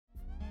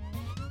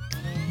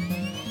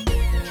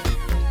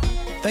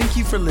Thank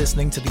you for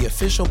listening to the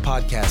official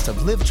podcast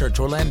of Live Church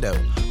Orlando,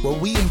 where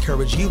we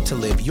encourage you to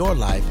live your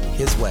life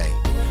His way.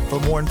 For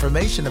more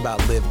information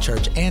about Live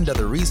Church and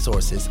other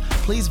resources,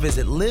 please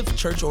visit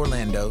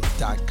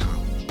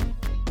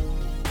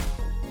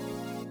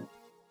livechurchorlando.com.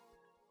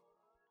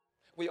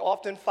 We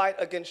often fight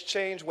against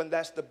change when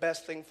that's the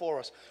best thing for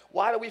us.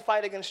 Why do we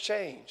fight against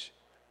change?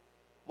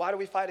 Why do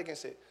we fight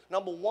against it?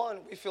 Number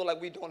one, we feel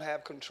like we don't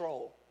have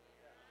control.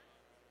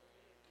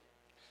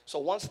 So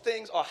once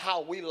things are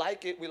how we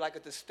like it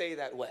to stay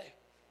that way.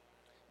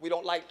 We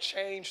don't like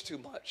change too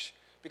much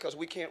because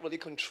we can't really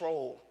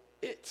control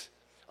it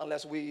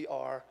unless we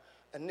are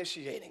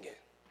initiating it.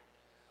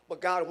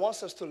 But God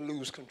wants us to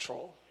lose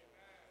control.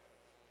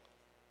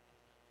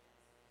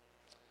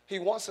 He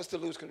wants us to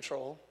lose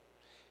control.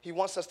 He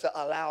wants us to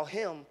allow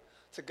Him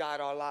to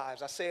guide our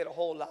lives. I say it a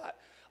whole lot.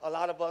 A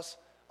lot of us,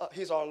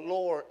 He's our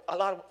Lord.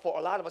 For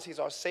a lot of us, He's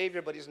our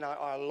Savior, but He's not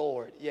our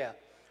Lord. Yeah.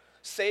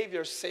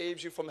 Savior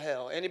saves you from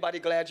hell. Anybody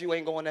glad you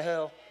ain't going to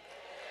hell?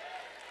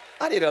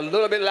 I need a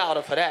little bit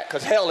louder for that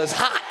because hell is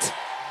hot.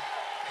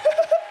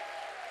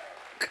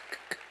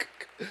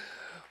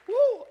 Woo,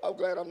 I'm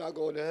glad I'm not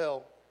going to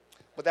hell.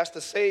 But that's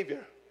the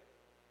Savior.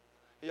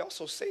 He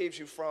also saves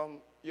you from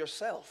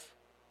yourself.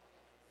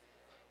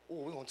 Ooh,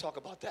 we're going to talk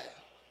about that.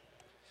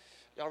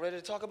 Y'all ready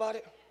to talk about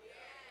it?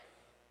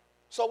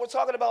 So we're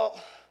talking about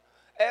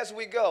as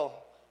we go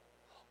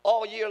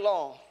all year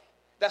long.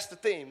 That's the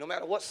theme. No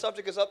matter what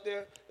subject is up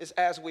there, it's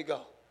as we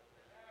go.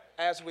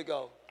 As we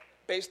go.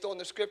 Based on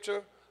the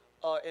scripture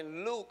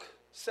in Luke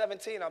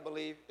 17, I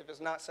believe. If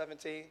it's not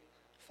 17,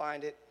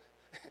 find it.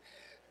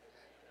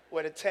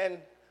 Where the 10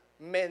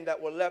 men that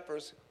were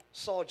lepers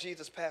saw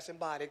Jesus passing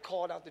by. They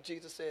called out to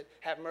Jesus, said,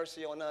 "Have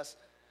mercy on us."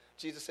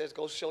 Jesus says,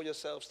 "Go show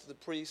yourselves to the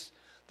priests."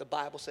 The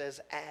Bible says,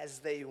 as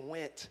they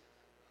went,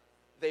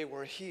 they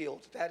were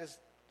healed. That is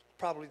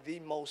probably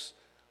the most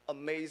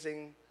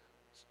amazing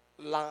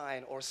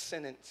line or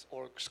sentence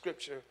or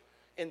scripture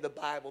in the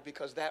Bible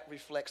because that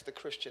reflects the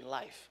Christian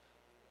life.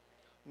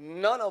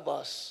 None of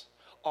us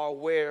are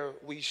where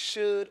we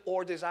should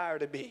or desire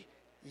to be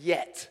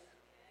yet.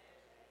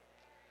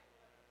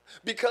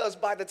 Because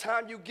by the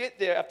time you get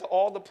there, after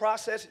all the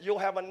process, you'll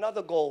have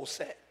another goal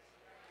set.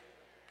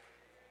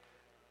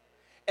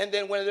 And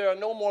then when there are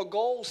no more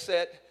goals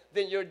set,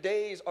 then your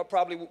days are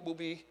probably will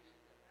be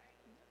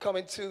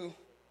coming to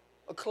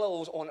a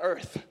close on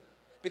earth.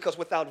 Because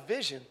without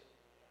vision,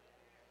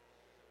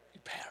 you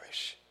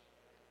perish.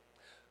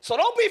 So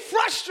don't be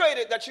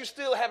frustrated that you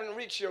still haven't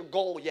reached your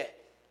goal yet.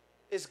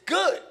 It's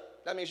good.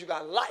 That means you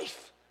got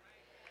life.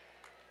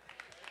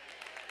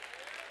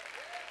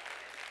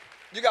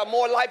 You got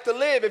more life to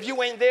live if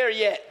you ain't there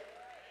yet.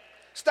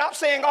 Stop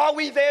saying, "Are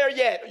we there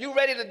yet? Are you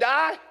ready to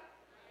die?"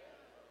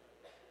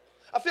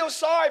 I feel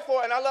sorry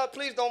for, and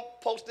please don't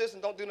post this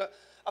and don't do nothing.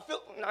 I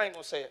ain't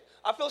gonna say it.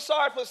 I feel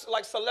sorry for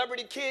like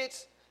celebrity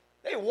kids.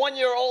 They 1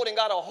 year old and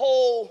got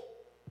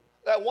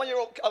that 1 year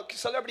old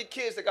celebrity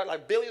kids that got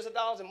like billions of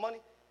dollars in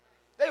money.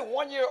 They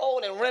 1 year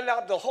old and rented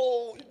out the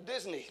whole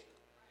Disney.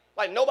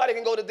 Like nobody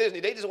can go to Disney.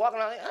 They just walk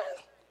around like,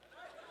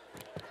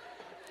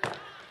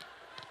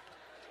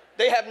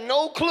 They have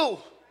no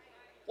clue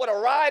what a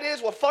ride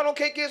is, what funnel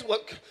cake is,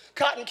 what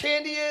cotton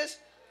candy is.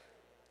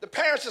 The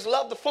parents just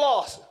love the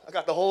floss. I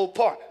got the whole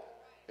part.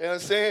 You know what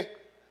I'm saying?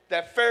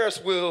 That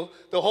Ferris wheel,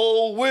 the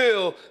whole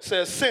wheel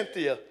says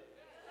Cynthia.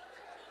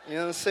 You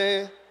know what I'm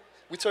saying?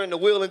 We turn the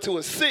wheel into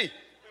a C.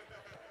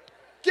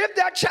 Give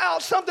that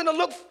child something to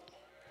look for.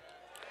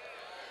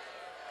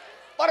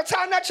 By the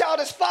time that child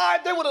is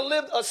 5, they would have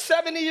lived a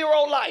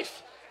 70-year-old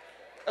life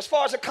as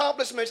far as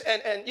accomplishments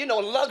and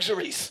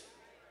luxuries.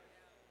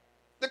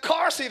 The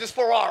car seat is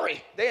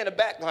Ferrari. They in the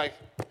back like,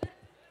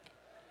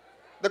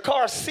 the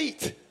car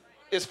seat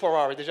is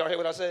Ferrari. Did y'all hear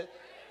what I said?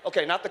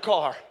 Okay, not the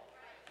car.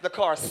 The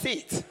car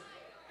seat.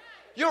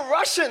 You're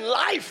rushing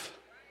life.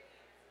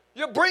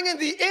 You're bringing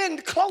the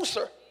end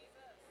closer.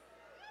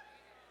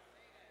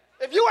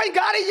 If you ain't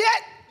got it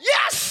yet,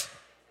 yes,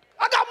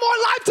 I got more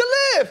life to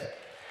live.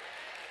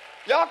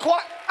 Y'all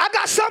quiet? I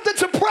got something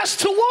to press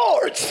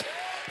towards.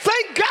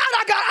 Thank God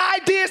I got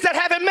ideas that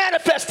haven't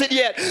manifested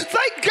yet.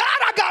 Thank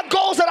God I got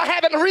goals that I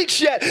haven't reached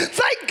yet.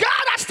 Thank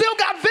God I still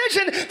got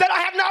vision that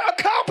I have not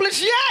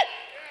accomplished yet.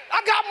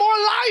 I got more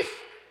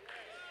life.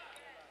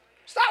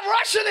 Stop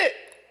rushing it.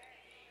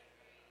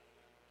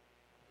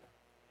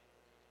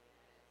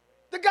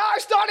 The guy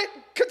started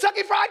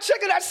Kentucky Fried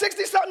Chicken at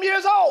 60-something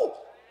years old.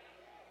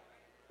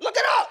 Look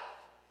it up.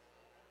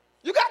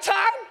 You got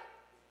time.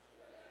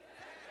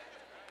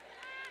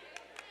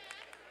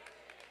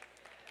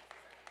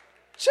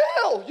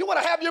 Chill. You want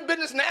to have your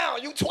business now.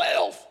 You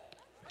 12.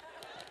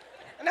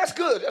 And that's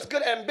good. That's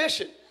good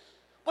ambition.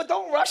 But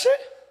don't rush it.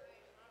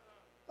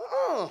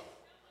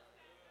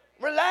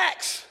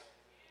 Relax.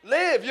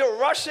 Live. You're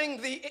rushing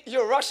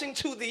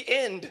to the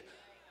end.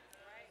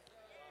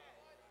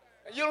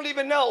 And you don't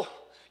even know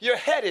you're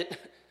headed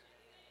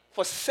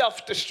for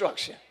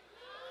self-destruction.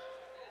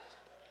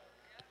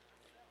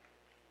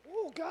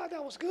 Oh, God,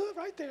 that was good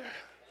right there.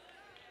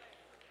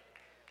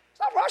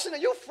 Stop rushing. question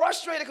is, you're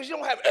frustrated because you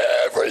don't have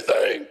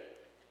everything.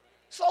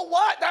 So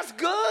what? That's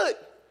good.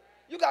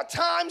 You got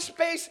time,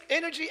 space,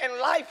 energy, and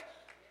life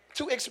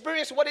to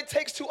experience what it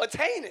takes to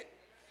attain it.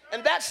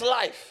 And that's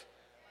life.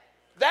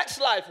 That's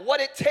life.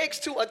 What it takes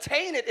to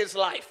attain it is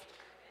life.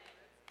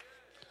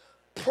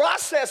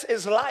 Process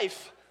is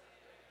life.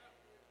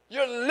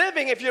 You're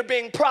living if you're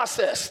being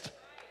processed.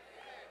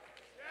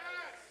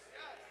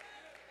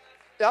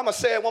 Yeah, I'm going to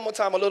say it one more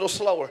time a little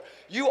slower.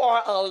 You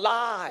are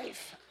alive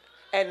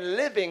and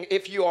living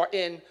if you are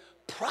in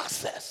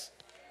process.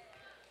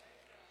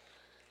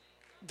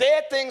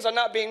 Dead things are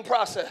not being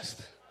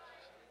processed.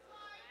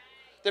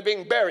 They're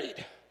being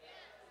buried.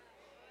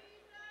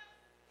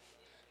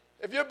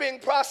 If you're being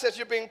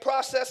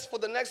processed for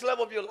the next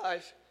level of your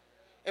life,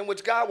 in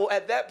which God will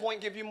at that point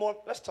give you more.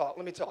 Let's talk.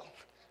 Let me talk.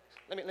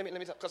 Let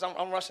me talk, because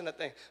I'm rushing the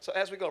thing. So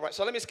as we go, right?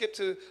 So let me skip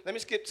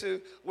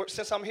to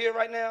since I'm here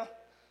right now.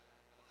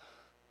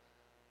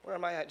 Where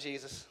am I at,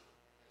 Jesus?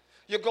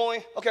 You're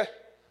going, okay.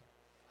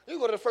 You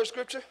go to the first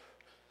scripture.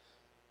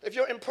 If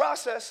you're in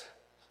process,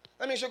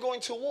 that means you're going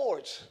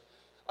towards.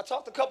 I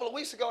talked a couple of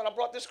weeks ago, and I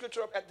brought this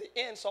scripture up at the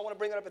end, so I want to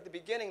bring it up at the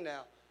beginning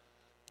now.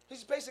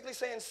 He's basically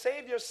saying,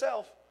 save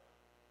yourself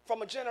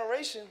from a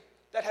generation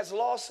that has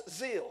lost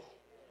zeal.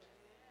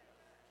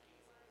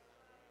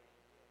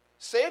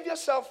 Save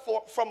yourself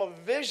from a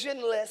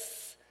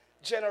visionless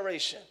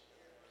generation.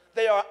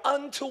 They are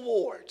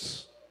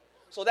untowards.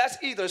 So that's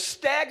either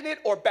stagnant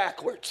or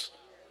backwards.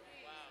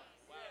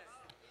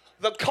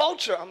 The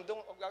culture,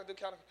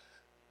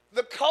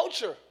 the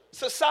culture,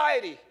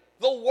 society,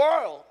 the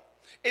world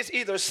is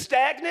either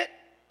stagnant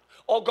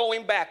or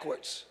going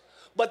backwards.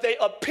 But they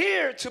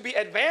appear to be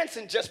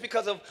advancing just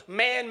because of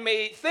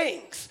man-made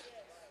things.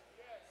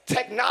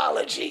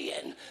 Technology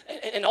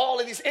and all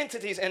of these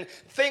entities and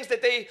things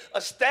that they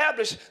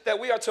established that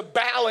we are to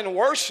bow and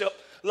worship,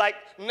 like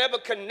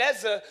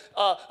Nebuchadnezzar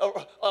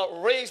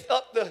raised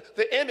up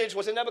the image.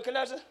 Was it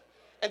Nebuchadnezzar?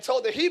 And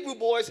told the Hebrew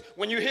boys,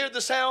 when you hear the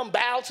sound,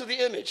 bow to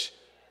the image.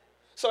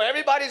 So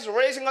everybody's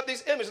raising up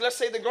these images. Let's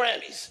say the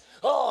Grammys.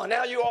 Oh,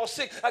 now you're all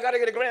sick. I got to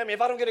get a Grammy.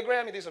 If I don't get a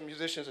Grammy, these are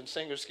musicians and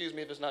singers, excuse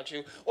me if it's not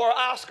you, or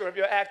Oscar if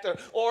you're an actor,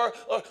 or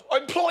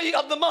employee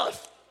of the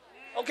month,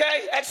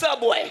 okay, at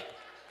Subway.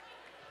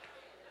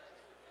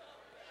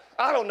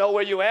 I don't know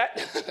where you at.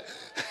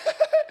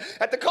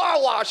 At the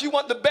car wash, you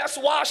want the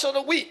best wash of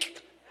the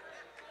week.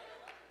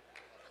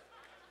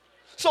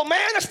 So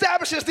man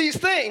establishes these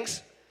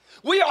things.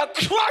 We are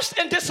crushed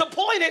and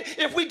disappointed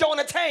if we don't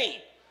attain.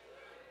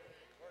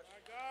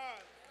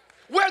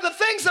 Where the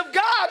things of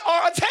God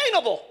are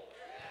attainable.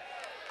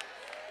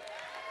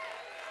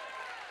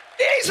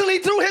 Easily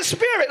through his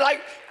spirit. Like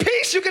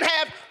peace you can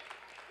have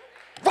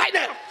right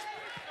now.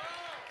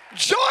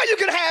 Joy you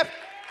can have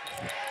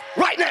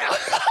right now.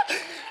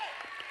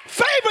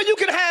 Favor you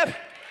can have.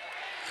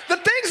 The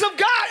things of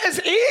God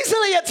is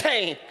easily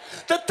attained.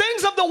 The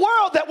things of the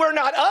world that we're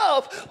not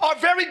of are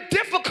very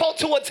difficult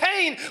to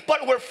attain,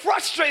 but we're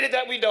frustrated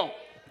that we don't.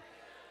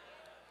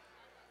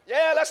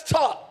 Yeah, let's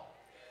talk.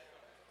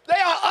 They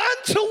are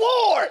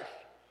untoward.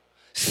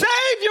 Save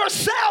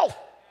yourself.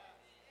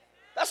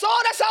 That's all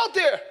that's out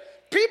there.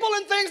 People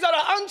and things that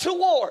are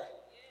untoward.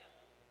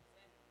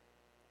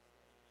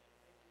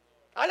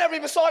 I never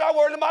even saw that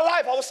word in my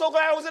life. I was so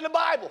glad it was in the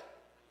Bible.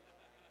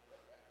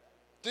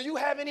 Do you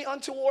have any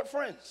untoward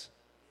friends?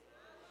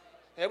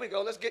 There we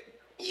go. Let's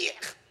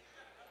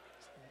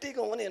dig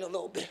on in a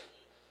little bit.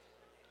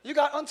 You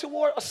got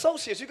untoward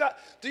associates.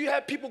 Do you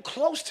have people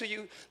close to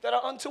you that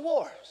are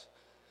untoward?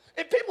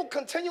 If people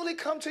continually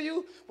come to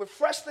you with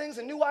fresh things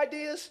and new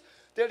ideas,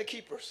 they're the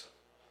keepers,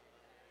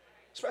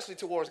 especially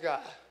towards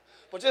God.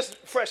 But just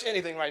fresh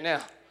anything right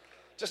now,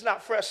 just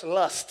not fresh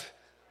lust.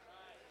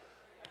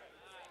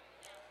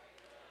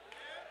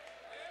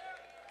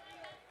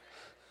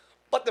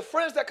 But the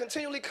friends that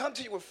continually come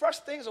to you with fresh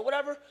things or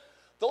whatever,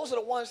 those are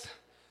the ones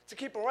to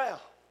keep around.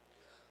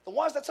 The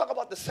ones that talk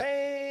about the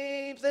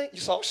same thing. You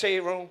saw Shade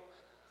Room.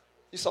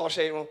 You saw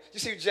Shade Room. You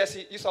see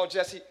Jesse. You saw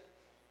Jesse,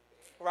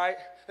 right?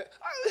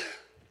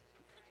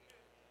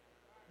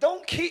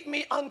 Don't keep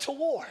me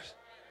untoward.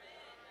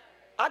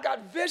 I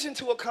got vision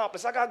to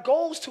accomplish. I got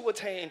goals to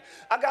attain.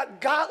 I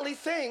got godly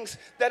things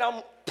that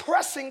I'm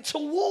pressing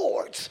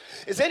towards.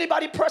 Is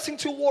anybody pressing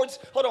towards?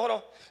 Hold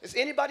on. Is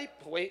anybody,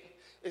 wait.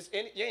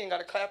 You ain't got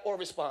to clap or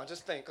respond.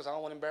 Just think, because I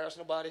don't want to embarrass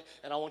nobody,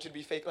 and I want you to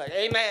be fake like,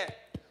 amen.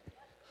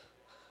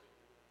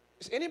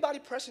 Is anybody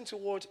pressing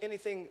towards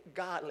anything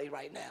godly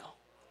right now?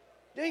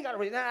 You ain't got to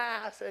raise,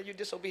 I said you're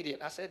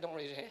disobedient. I said don't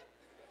raise your hand.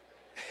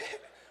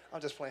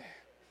 I'm just playing.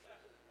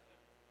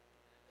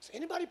 Is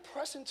anybody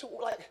pressing to,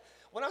 like,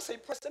 when I say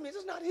press, that means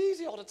it's not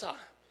easy all the time.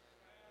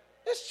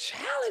 It's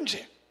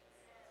challenging.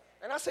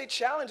 And I say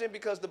challenging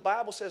because the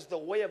Bible says the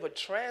way of a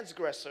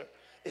transgressor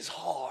is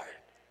hard.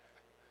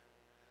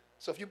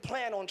 So if you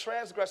plan on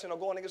transgressing or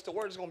going against the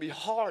word, it's going to be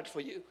hard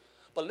for you.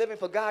 But living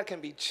for God can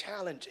be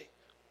challenging.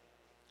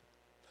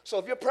 So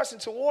if you're pressing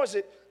towards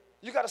it,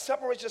 you got to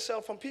separate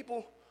yourself from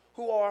people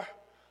who are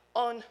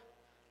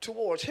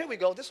untowards. Here we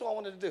go. This is what I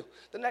wanted to do.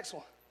 The next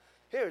one.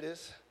 Here it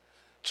is.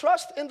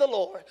 Trust in the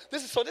Lord.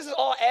 This is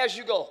all as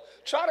you go.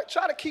 Try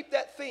to keep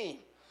that theme.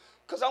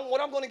 Because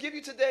what I'm going to give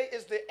you today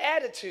is the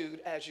attitude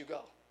as you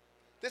go.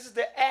 This is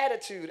the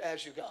attitude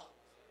as you go.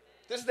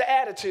 This is the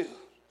attitude.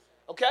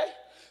 Okay?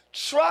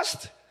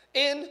 Trust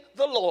in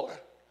the Lord.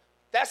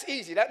 That's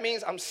easy. That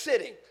means I'm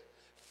sitting.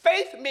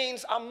 Faith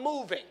means I'm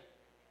moving.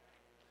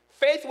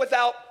 Faith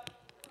without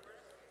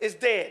is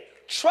dead.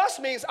 Trust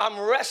means I'm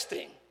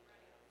resting.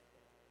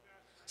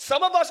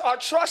 Some of us are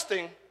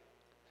trusting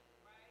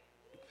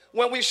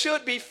when we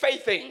should be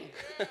faithing.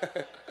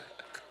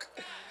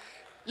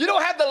 You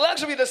don't have the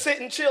luxury to sit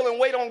and chill and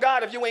wait on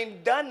God if you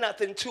ain't done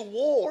nothing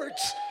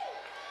towards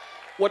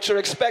what you're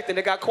expecting.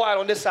 It got quiet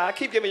on this side. I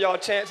keep giving y'all a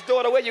chance.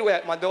 Daughter, where you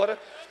at, my daughter?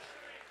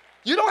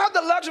 You don't have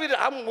the luxury to,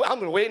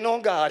 I'm waiting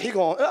on God. He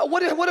going,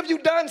 what have you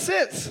done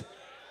since?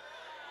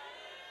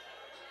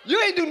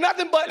 You ain't do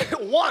nothing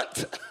but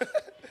want.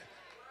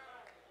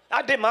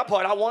 I did my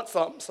part. I want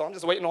something, so I'm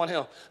just waiting on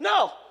him.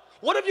 No.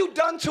 What have you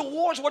done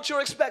towards what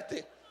you're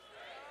expecting?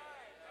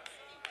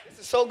 This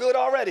is so good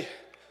already.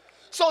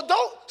 So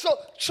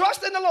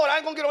trust in the Lord. I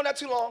ain't going to get on that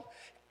too long.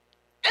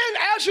 And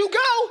as you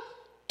go,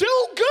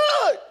 do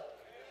good.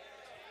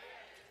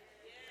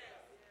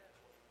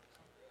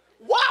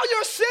 While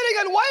you're sitting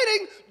and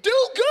waiting,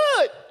 do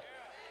good.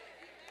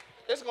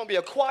 It's going to be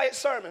a quiet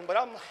sermon, but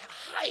I'm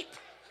hype.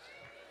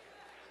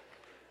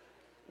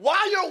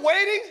 While you're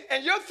waiting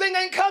and your thing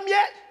ain't come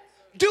yet,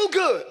 do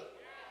good.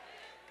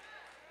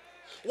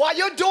 While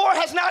your door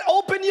has not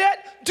opened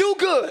yet, do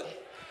good.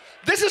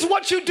 This is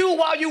what you do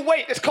while you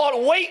wait. It's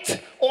called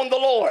wait on the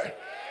Lord.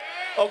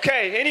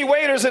 Okay, any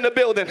waiters in the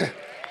building?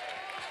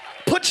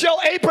 Put your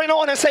apron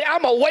on and say,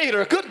 I'm a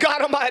waiter. Good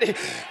God Almighty.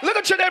 Look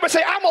at your neighbor and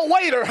say, I'm a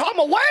waiter. I'm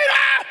a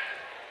waiter.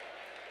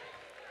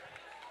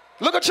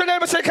 Look at your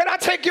neighbor and say, can I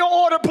take your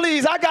order,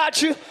 please? I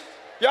got you.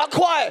 Y'all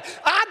quiet.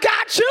 I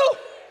got you.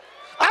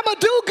 I'm going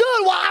to do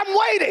good while I'm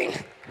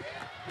waiting.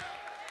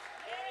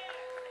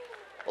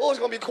 Oh, it's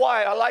going to be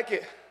quiet. I like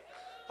it.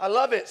 I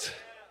love it.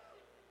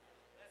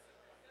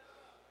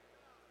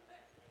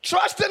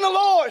 Trust in the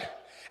Lord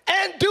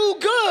and do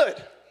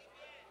good.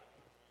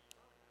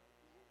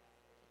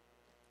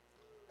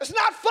 It's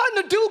not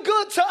fun to do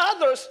good to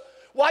others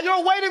while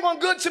you're waiting on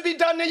good to be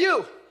done to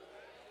you.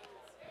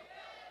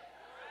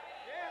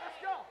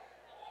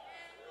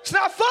 It's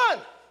not fun.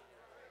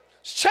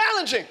 It's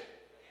challenging.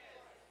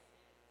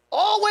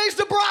 Always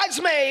the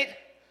bridesmaid.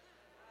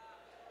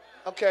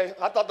 Okay,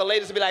 I thought the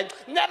ladies would be like,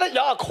 never,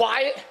 y'all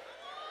quiet.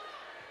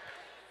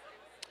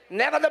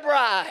 Never the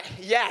bride.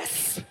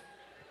 Yes.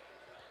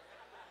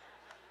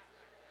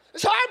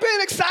 It's hard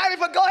being excited,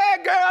 but go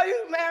ahead, girl.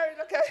 You married,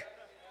 okay?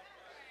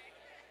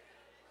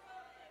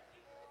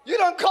 You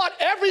done caught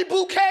every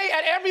bouquet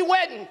at every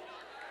wedding.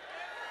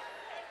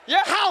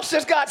 Your house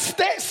has got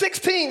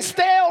 16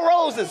 stale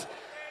roses.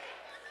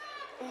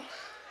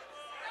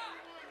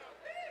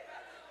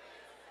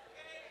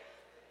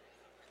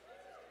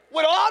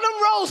 With all them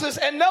roses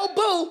and no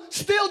boo,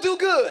 still do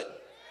good.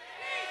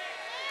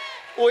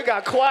 Oh, it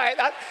got quiet.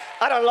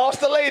 I done lost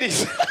the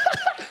ladies.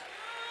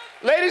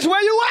 Ladies,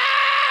 where you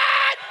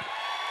at?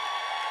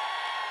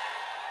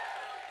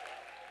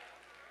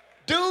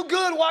 Do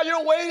good while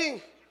you're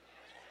waiting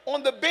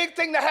on the big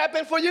thing to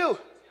happen for you.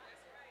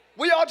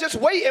 We all just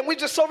wait and we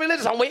just so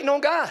religious. I'm waiting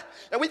on God.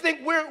 And we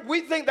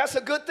think that's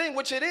a good thing,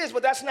 which it is,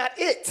 but that's not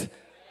it.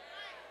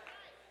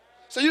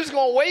 So you're just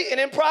going to wait and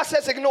in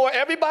process ignore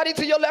everybody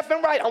to your left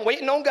and right. I'm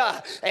waiting on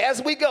God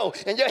as we go.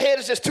 And your head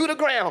is just to the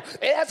ground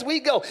as we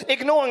go,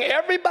 ignoring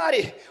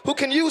everybody who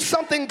can use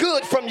something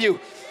good from you.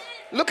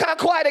 Look how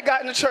quiet it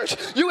got in the church.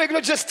 You ignore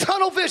just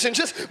tunnel vision,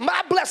 just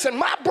my blessing,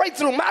 my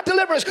breakthrough, my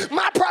deliverance,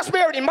 my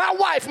prosperity, my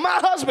wife, my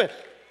husband.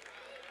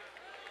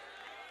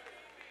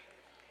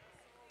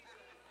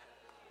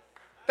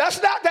 That's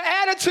not the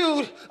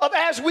attitude of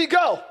as we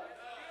go.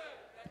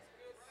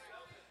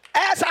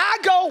 As I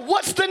go,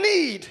 what's the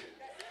need?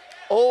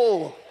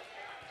 Oh,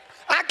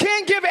 I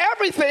can't give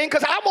everything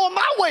because I'm on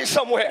my way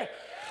somewhere.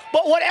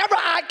 But whatever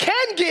I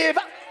can give,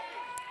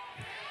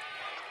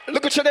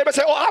 look at your neighbor and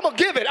say, oh, I'm going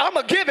to give it, I'm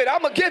going to give it,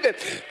 I'm going to give it.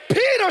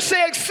 Peter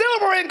said,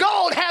 silver and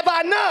gold have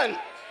I none,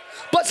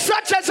 but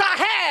such as I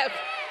have,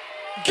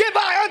 give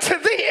I unto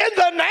thee in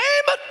the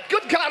name of,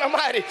 good God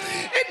Almighty.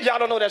 Y'all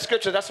don't know that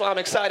scripture, that's why I'm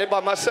excited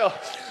by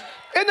myself.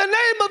 In the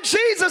name of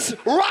Jesus,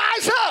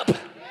 rise up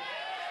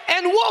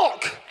and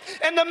walk.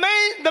 And the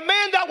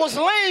man that was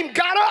lame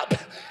got up,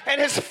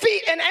 and his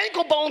feet and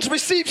ankle bones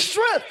received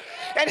strength,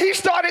 and he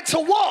started to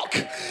walk.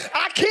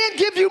 I can't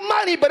give you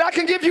money, but I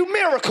can give you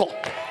miracle.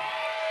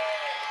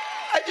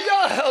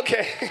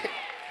 Okay.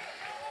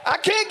 I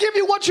can't give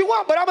you what you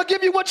want, but I'm going to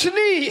give you what you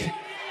need.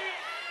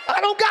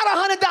 I don't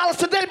got $100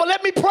 today, but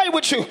let me pray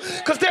with you,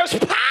 because there's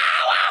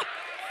power.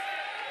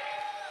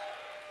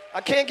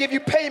 I can't give you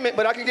payment,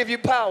 but I can give you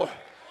power.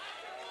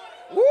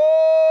 Woo!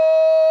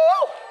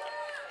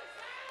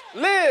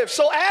 Live.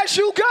 So as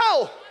you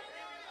go,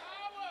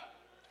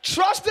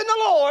 trust in the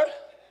Lord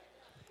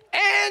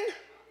and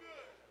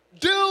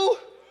do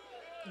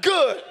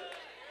good.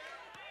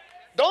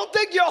 Don't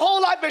think your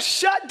whole life is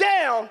shut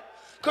down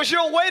Because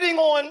you're waiting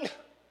on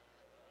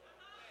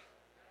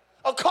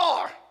a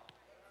car.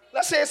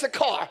 Let's say it's a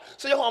car.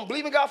 So I'm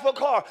believing God for a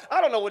car. I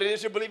don't know what it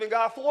is you're believing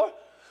God for.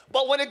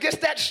 But when it gets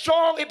that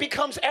strong, it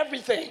becomes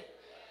everything.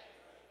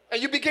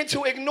 And you begin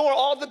to ignore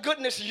all the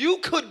goodness you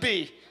could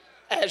be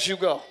as you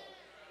go.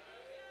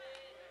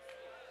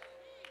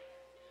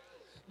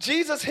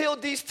 Jesus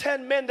healed these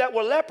 10 men that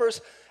were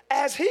lepers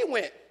as he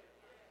went.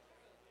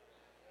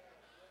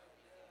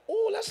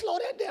 Oh, let's slow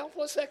that down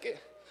for a second.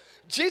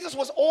 Jesus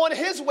was on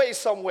his way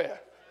somewhere,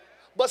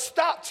 but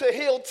stopped to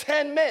heal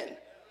 10 men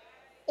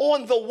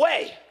on the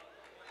way.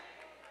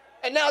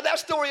 And now that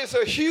story is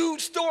a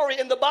huge story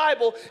in the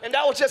Bible, and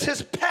that was just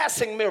his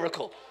passing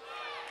miracle.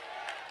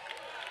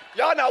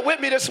 Y'all not with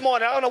me this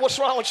morning. I don't know what's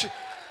wrong with you.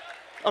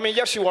 I mean,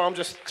 yes, you are. I'm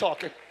just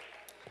talking.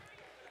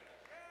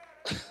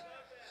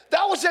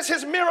 That was just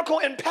his miracle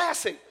in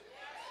passing.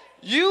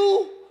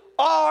 You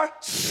are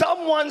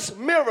someone's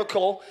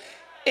miracle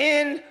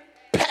in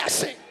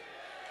passing.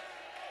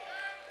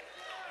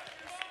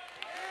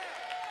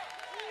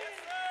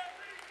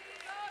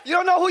 You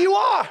don't know who you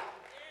are.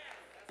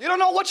 You don't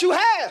know what you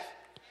have.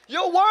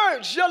 Your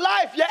words, your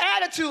life, your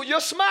attitude, your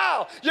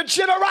smile, your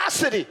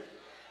generosity.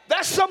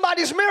 That's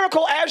somebody's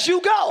miracle as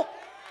you go.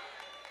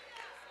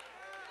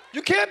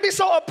 You can't be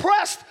so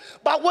oppressed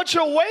by what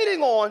you're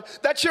waiting on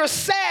that you're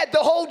sad the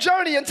whole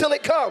journey until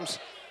it comes.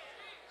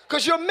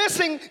 Because you're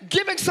missing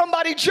giving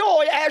somebody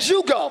joy as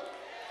you go.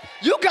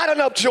 You got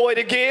enough joy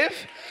to give.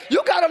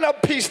 You got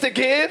enough peace to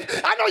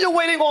give. I know you're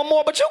waiting on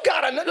more, but you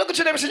got enough. Look at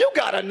your neighbor and say, you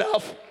got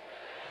enough.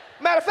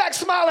 Matter of fact,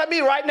 smile at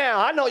me right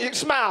now. I know you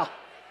smile.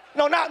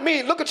 No, not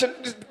me. Look at you.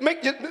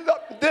 Make you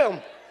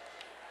them.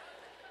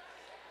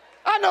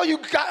 I know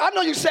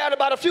you sad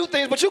about a few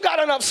things, but you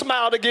got enough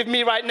smile to give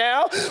me right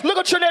now. Look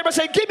at your neighbor and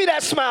say, give me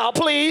that smile,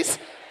 please.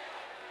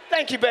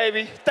 Thank you,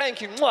 baby.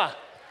 Thank you. Mwah.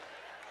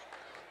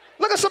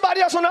 Look at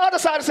somebody else on the other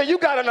side and say, you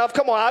got enough.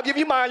 Come on, I'll give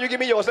you mine, you give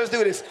me yours. Let's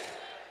do this.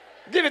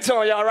 Give it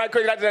to him, y'all, right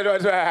quick.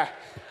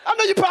 I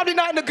know you're probably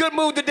not in a good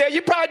mood today.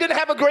 You probably didn't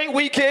have a great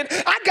weekend.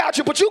 I got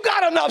you, but you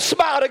got enough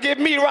smile to give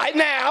me right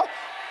now.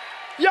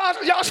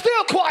 Y'all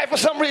still quiet for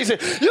some reason.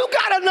 You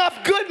got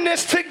enough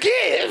goodness to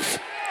give.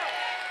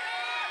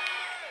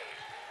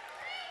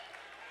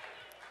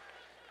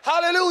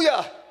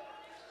 Hallelujah.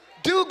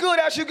 Do good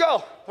as you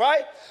go,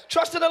 right?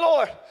 Trust in the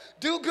Lord.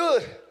 Do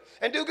good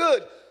and do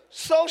good.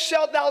 So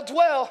shalt thou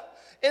dwell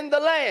in the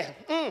land.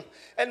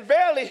 And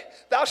verily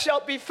thou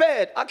shalt be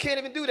fed. I can't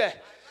even do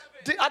that.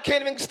 I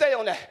can't even stay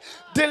on that.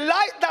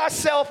 Delight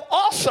thyself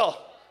also.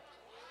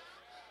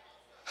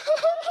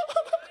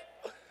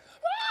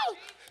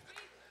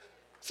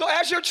 So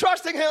as you're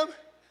trusting him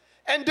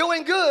and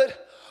doing good,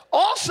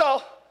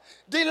 also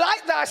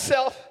delight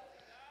thyself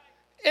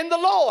in the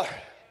Lord.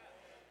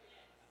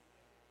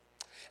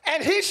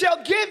 And he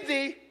shall give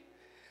thee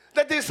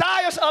the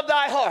desires of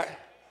thy heart.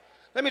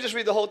 Let me just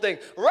read the whole thing.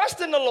 Rest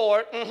in the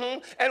Lord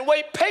and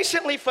wait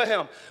patiently for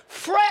him.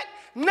 Fret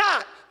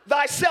not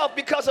thyself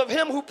because of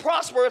him who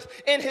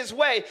prospereth in his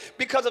way,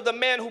 because of the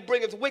man who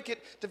bringeth wicked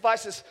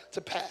devices to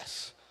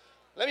pass.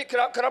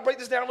 Could I break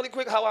this down really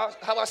quick, how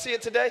I see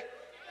it today?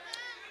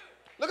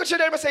 Look at your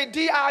neighbor and say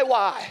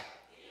DIY.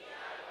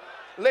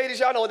 Ladies,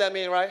 y'all know what that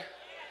means, right?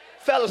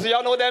 Fellas, do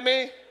y'all know what that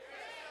means?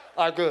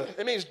 All right, good.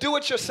 It means do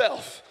it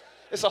yourself.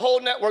 It's a whole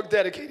network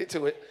dedicated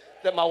to it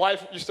that my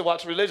wife used to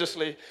watch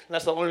religiously, and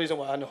that's the only reason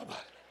why I know about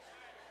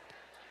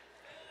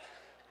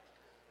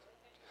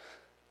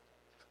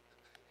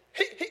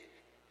it.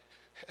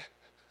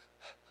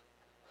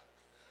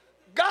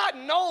 God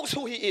knows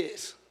who he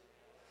is.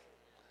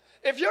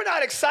 If you're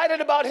not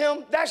excited about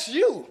him, that's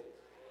you.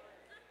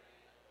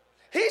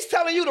 He's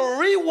telling you to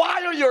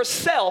rewire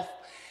yourself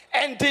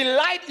and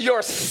delight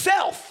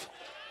yourself.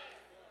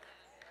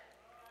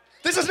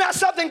 This is not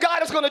something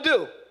God is going to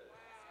do.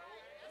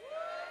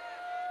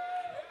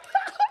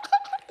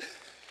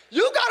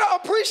 You got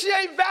to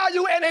appreciate,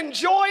 value, and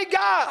enjoy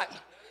God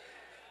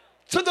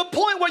to the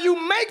point where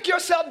you make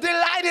yourself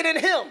delighted in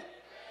him.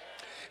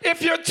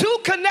 If you're too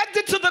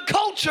connected to the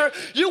culture,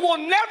 you will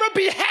never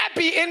be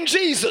happy in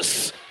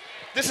Jesus.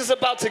 This is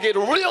about to get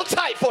real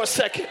tight for a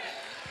second.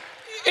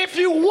 If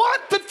you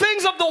want the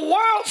things of the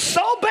world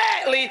so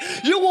badly,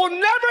 you will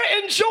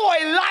never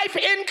enjoy life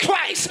in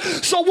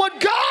Christ. So what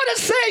God is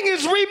saying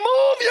is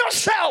remove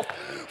yourself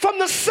from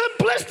the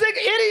simplistic,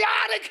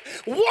 idiotic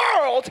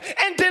world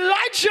and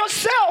delight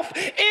yourself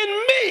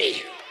in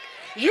me.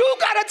 You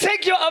got to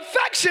take your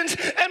affections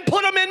and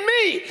put them in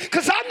me,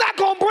 because I'm not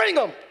going to bring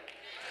them.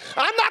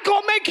 I'm not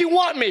going to make you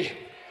want me.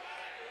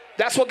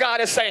 That's what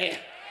God is saying.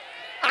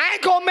 I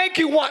ain't gonna make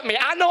you want me.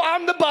 I know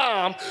I'm the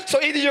bomb.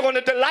 So either you're gonna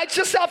delight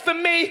yourself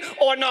in me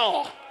or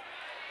no.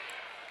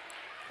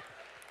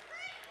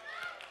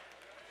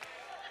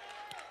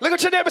 Look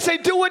at your neighbor and say,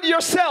 do it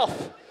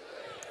yourself.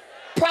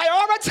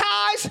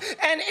 Prioritize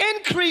and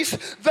increase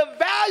the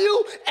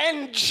value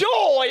and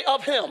joy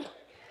of him.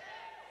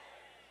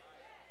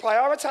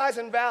 Prioritize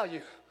and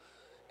value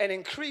and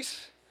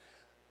increase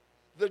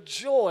the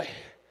joy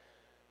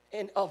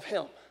of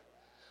him.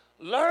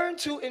 Learn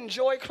to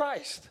enjoy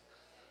Christ.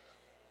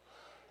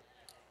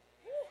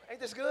 Ain't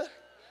this good?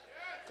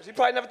 Because you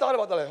probably never thought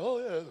about that. Like, oh,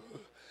 yeah.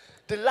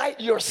 Delight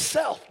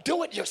yourself.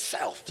 Do it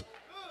yourself.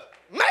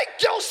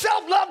 Make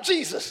yourself love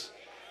Jesus.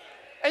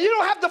 And you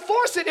don't have to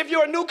force it if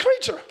you're a new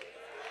creature.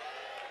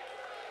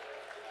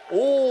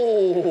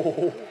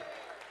 Oh,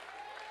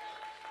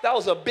 that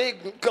was a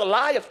big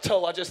Goliath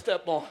toe I just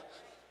stepped on.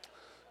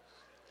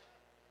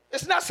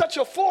 It's not such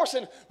a force.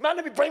 And man,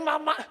 let me bring my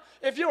mind.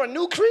 If you're a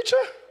new creature,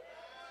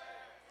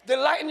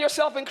 delighting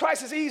yourself in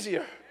Christ is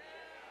easier.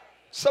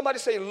 Somebody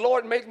say,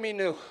 Lord, make me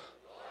new.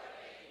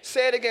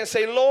 Say it again.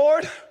 Say,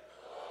 Lord,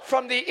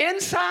 from the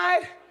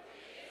inside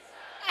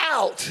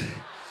out,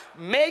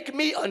 make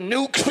me a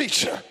new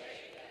creature.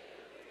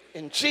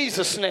 In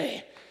Jesus'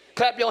 name.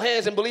 Clap your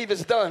hands and believe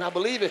it's done. I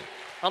believe it.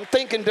 I'm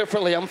thinking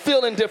differently. I'm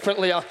feeling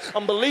differently.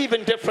 I'm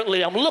believing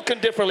differently. I'm looking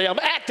differently. I'm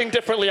acting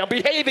differently. I'm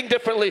behaving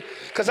differently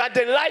because I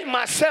delight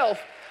myself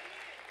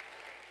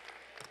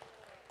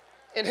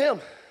in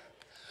him.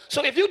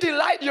 So if you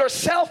delight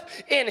yourself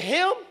in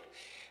him,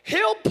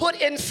 he'll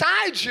put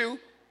inside you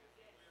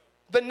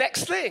the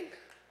next thing.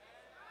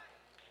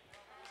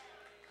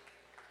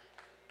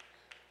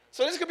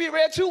 So this could be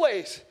read two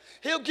ways.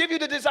 He'll give you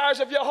the desires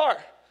of your heart.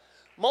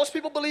 Most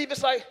people believe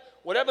it's like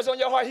whatever's on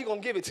your heart, he's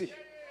going to give it to you.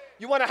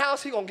 You want a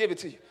house, he's going to give it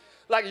to you.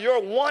 Like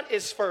your want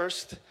is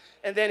first,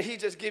 and then he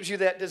just gives you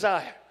that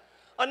desire.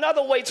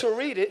 Another way to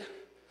read it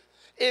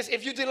is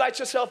if you delight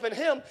yourself in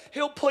him,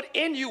 he'll put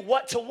in you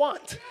what to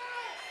want.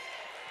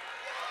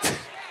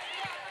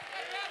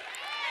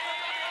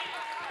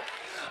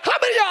 How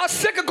many of y'all are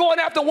sick of going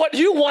after what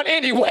you want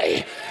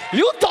anyway?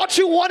 You thought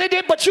you wanted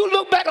it, but you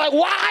look back like,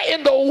 why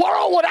in the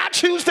world would I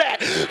choose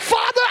that?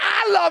 Father,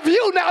 I love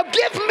you. Now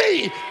give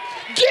me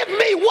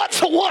what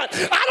to want.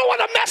 I don't want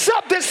to mess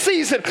up this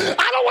season.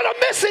 I don't want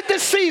to miss it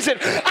this season.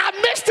 I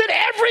missed it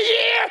every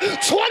year.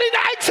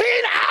 2019,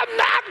 I'm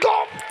not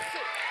going.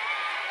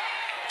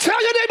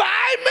 Tell your neighbor,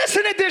 I ain't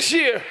missing it this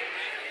year.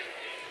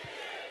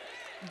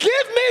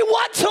 Give me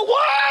what to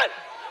want.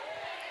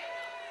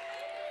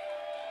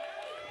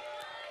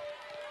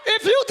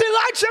 If you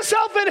delight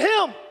yourself in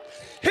him,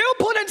 he'll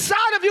put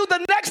inside of you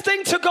the next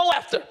thing to go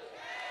after.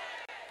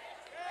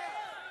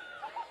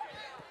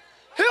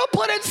 He'll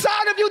put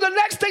inside of you the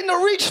next thing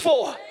to reach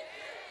for.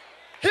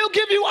 He'll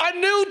give you a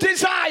new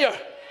desire.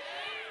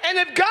 And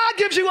if God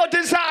gives you a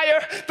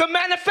desire, the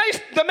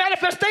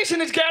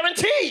manifestation is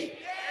guaranteed.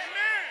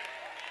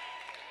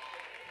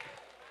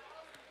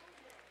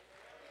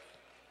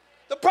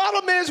 The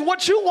problem is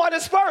what you want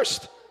is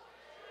first.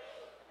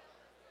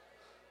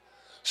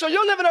 So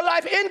you're living a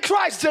life in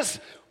Christ, just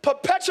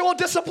perpetual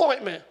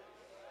disappointment.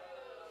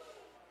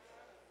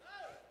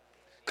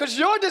 Because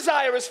your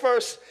desire is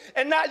first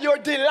and not your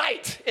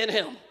delight in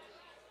him.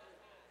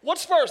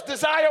 What's first,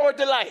 desire or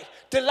delight?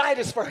 Delight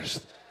is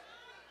first.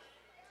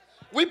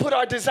 We put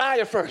our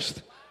desire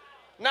first,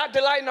 not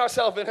delighting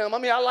ourselves in him. I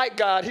mean, I like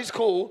God. He's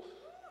cool.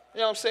 You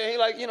know what I'm saying? He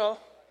like,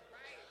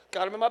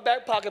 got him in my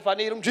back pocket if I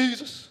need him,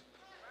 Jesus.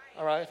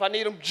 All right, if I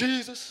need him,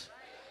 Jesus.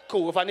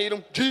 Cool, if I need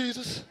him,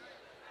 Jesus.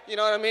 You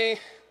know what I mean?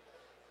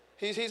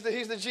 He's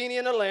the genie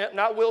in the lamp,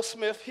 not Will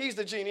Smith. He's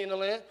the genie in the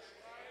lamp.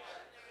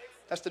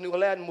 That's the new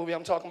Aladdin movie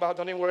I'm talking about.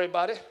 Don't even worry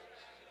about it.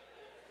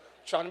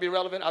 Trying to be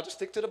relevant. I'll just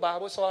stick to the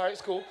Bible. It's all right.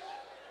 It's cool.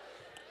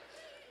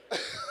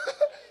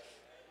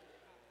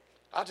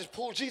 I'll just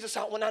pull Jesus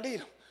out when I need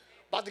him.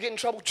 About to get in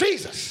trouble.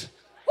 Jesus.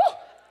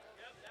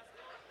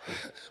 Woo.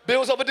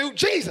 Bills overdue.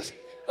 Jesus.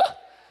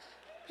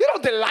 You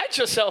don't delight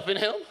yourself in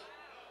him.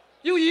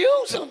 You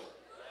use him.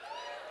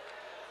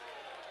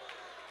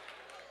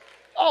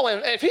 Oh,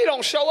 and if he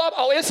don't show up,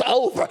 oh, it's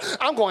over.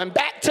 I'm going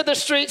back to the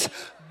streets,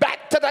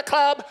 back to the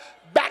club,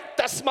 back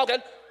to smoking,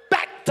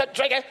 back to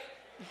drinking.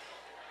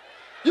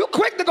 You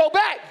quick to go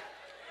back.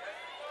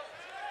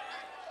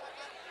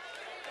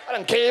 I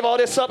done gave all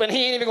this up and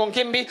he ain't even gonna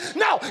give me.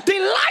 No,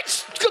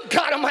 delight, good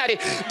God Almighty,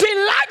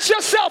 delight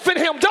yourself in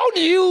him. Don't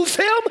use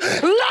him,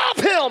 love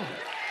him.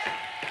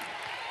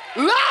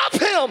 Love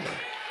him.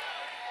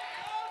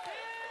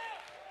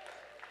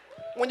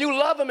 When you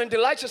love him and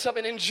delight yourself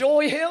and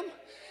enjoy him,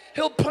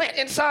 he'll plant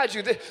inside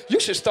you. You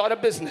should start a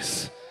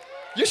business.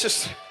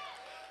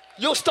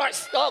 You'll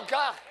start, oh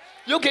God,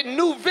 you'll get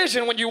new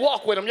vision when you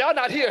walk with him. Y'all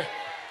not here.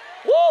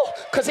 Woo!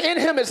 Because in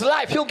him is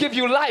life. He'll give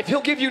you life.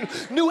 He'll give you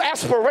new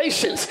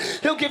aspirations.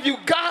 He'll give you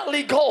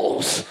godly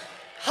goals.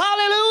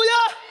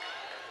 Hallelujah!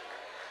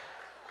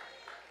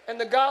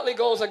 And the godly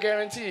goals are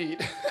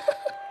guaranteed.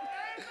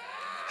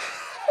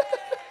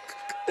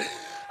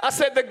 I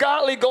said the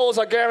godly goals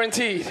are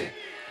guaranteed.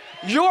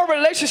 Your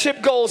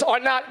relationship goals are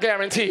not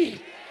guaranteed.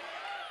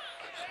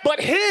 But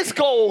his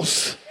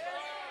goals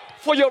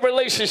for your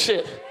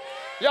relationship,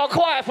 y'all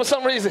quiet for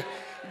some reason,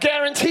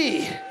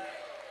 guaranteed.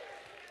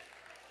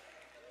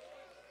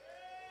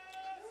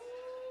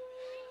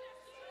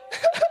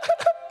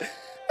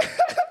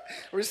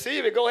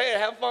 Receive it. Go ahead.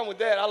 Have fun with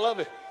that. I love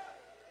it.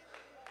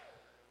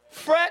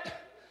 Fret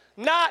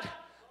not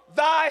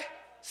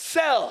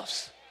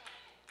thyself.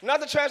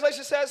 Another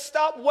translation says,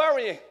 stop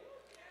worrying.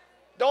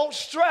 Don't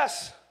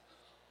stress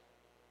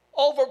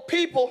over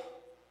people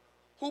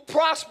who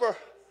prosper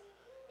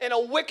in a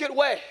wicked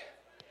way.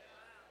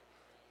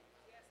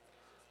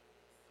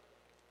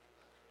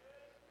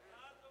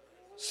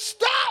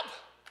 Stop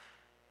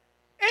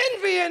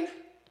envying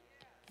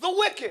the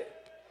wicked.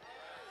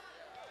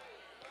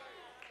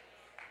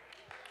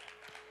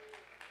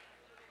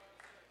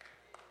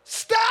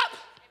 Stop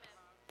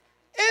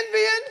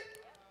envying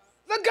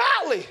the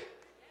godly.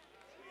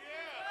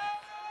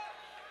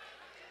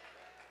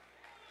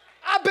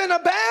 I've been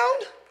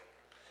abound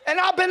and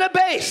I've been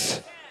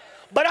abased,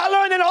 but I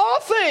learned in all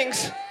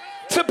things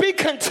to be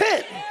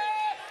content.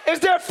 Is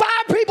there 5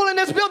 people in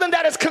this building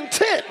that is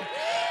content?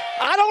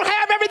 I don't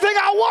have everything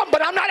I want,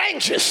 but I'm not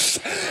anxious.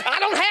 I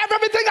don't have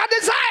everything I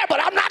desire, but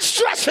I'm not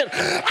stressing.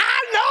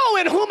 I know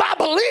in whom I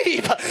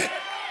believe.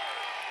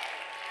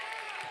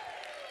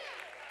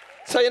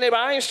 Tell your neighbor,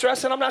 I ain't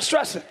stressing, I'm not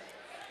stressing.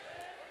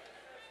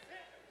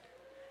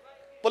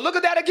 But look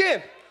at that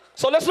again.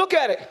 So let's look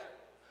at it.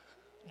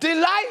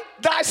 Delight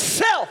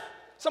thyself.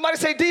 Somebody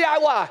say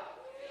DIY.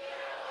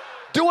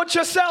 Do it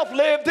yourself.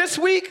 Live this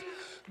week.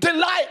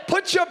 Delight.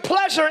 Put your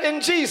pleasure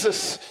in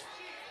Jesus.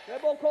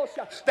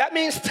 That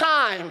means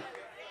time.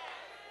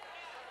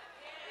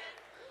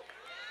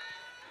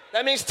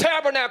 That means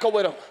tabernacle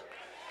with him.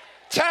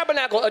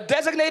 Tabernacle, a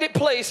designated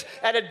place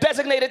at a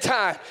designated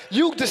time.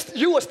 You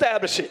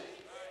establish it.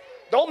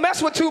 Don't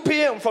mess with 2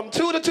 p.m. From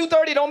 2 to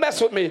 2:30, don't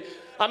mess with me.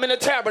 I'm in the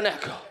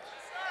tabernacle.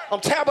 I'm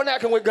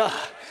tabernacling with God.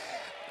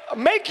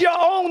 Make your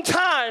own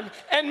time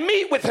and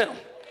meet with him.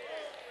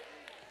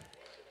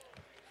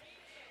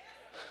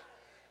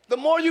 The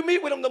more you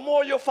meet with him, the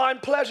more you'll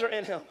find pleasure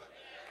in him.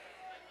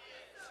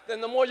 Then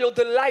the more you'll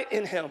delight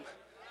in him.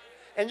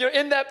 And you're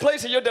in that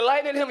place and you're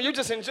delighting in him, and you're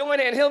just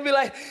enjoying it, and he'll be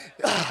like,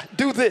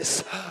 do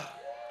this.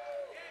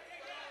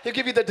 He'll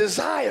give you the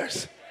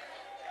desires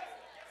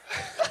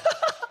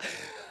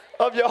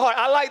of your heart.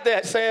 I like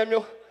that,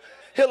 Samuel.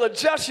 He'll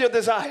adjust your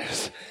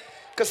desires.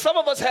 Because some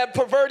of us have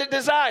perverted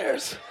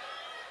desires.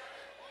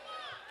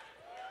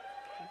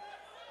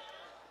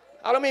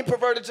 I don't mean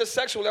perverted just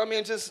sexually, I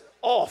mean just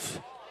off.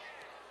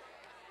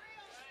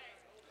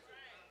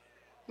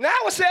 Now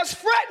it says,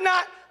 fret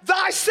not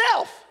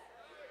thyself.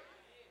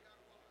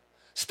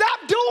 Stop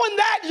doing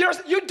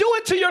that. You do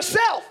it to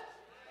yourself.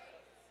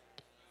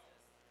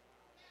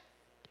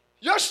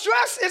 Your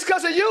stress is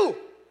because of you.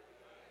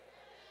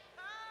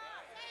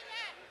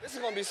 This is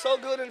going to be so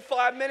good in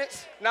 5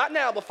 minutes. Not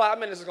now, but 5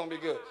 minutes is going to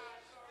be good.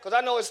 Because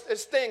I know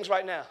it's things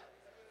right now.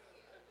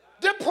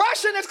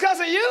 Depression is because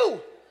of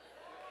you.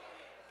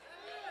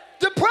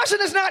 Depression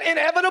is not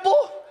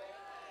inevitable.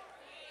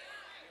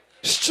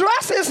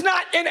 Stress is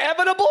not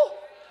inevitable.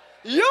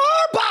 Your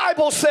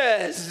Bible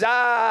says,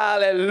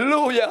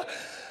 hallelujah,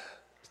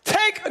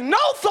 take no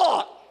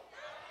thought.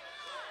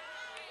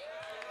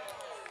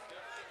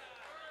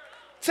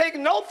 Take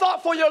no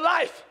thought for your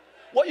life,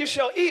 what you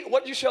shall eat,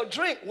 what you shall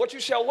drink, what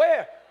you shall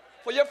wear.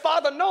 For your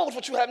Father knows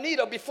what you have need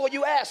of before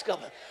you ask of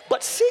him.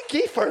 But seek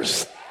ye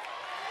first.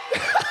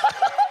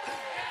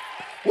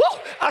 Woo!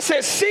 I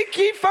said, seek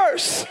ye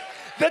first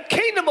the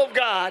kingdom of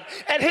God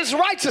and his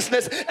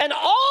righteousness, and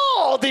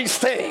all these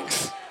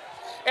things.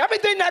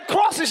 Everything that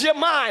crosses your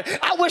mind,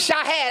 I wish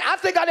I had. I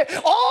think I did.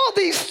 All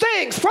these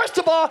things, first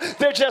of all,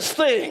 they're just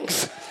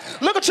things.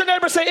 Look at your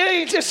neighbor and say,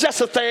 it's just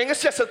a thing.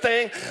 It's just a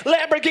thing.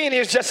 Lamborghini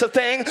is just a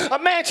thing. A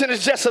mansion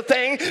is just a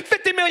thing.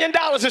 $50 million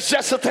is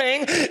just a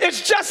thing.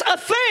 It's just a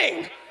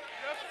thing.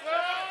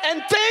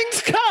 And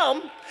things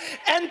come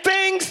and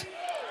things.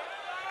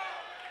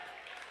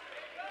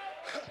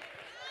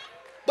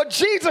 But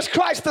Jesus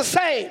Christ the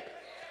same.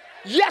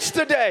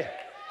 Yesterday.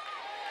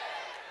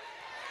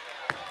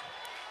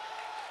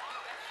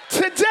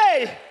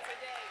 Today.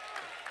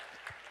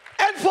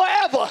 And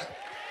forever.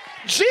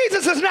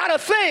 Jesus is not a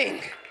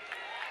thing.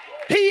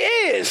 He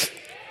is.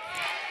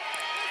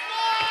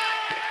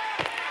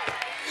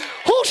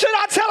 Who should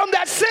I tell him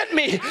that sent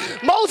me?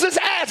 Moses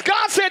asked.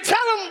 God said, tell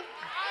him.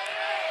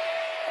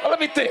 Let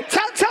me think.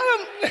 Tell him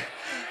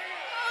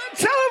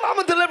I'm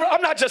a deliverer.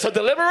 I'm not just a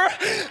deliverer.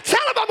 Tell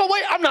him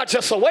I'm not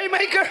just a way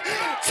maker.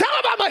 Tell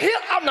him I'm a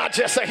healer. I'm not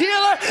just a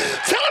healer.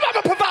 Tell him I'm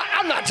a provider.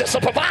 I'm not just a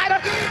provider.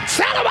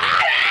 Tell him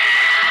I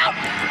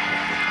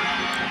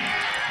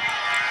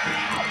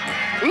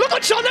am. Look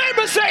at your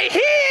neighbor and say, he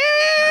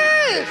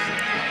is.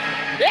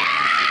 Yeah,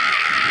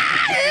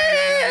 he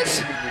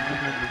is.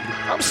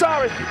 I'm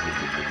sorry.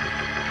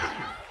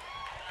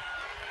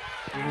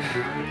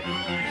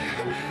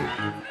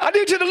 I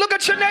need you to look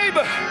at your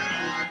neighbor.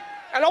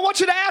 And I want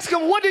you to ask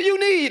him, what do you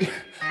need?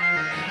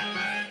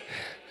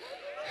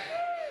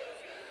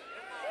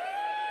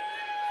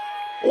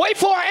 Wait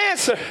for an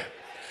answer.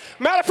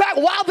 Matter of fact,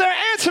 while they're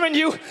answering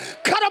you,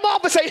 cut them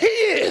off and say, he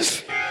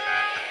is.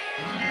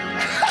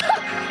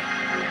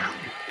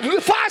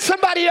 Find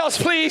somebody else,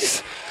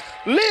 please.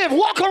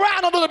 Walk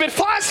around a little bit.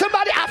 Find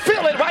somebody. I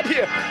feel it right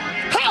here.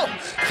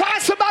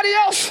 Find somebody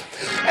else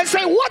and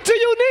say, what do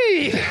you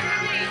need?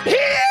 He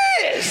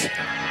is.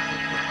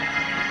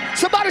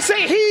 Somebody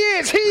say, he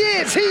is, he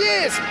is, he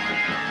is.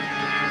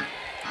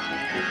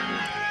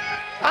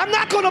 I'm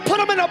not going to put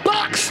him in a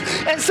box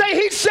and say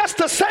he's just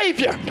a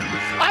savior.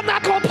 I'm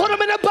not going to put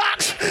him in a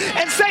box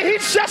say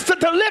he's just a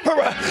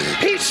deliverer.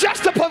 He's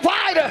just a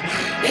provider.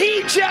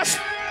 He just...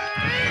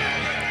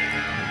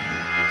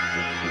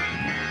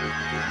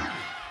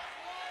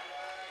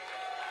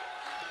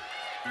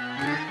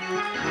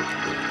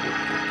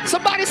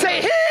 Somebody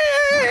say,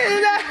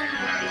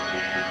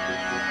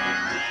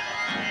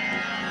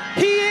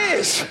 he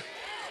is.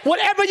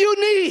 Whatever you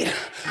need,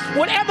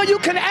 whatever you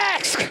can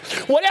ask,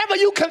 whatever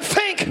you can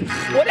think,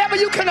 whatever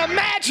you can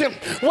imagine,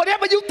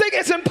 whatever you think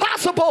is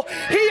impossible,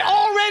 he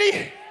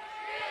already...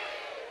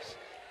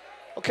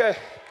 Okay.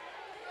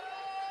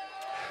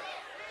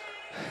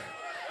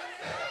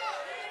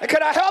 And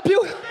can I help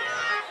you?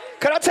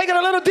 Can I take it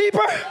a little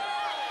deeper?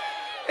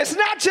 It's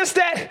not just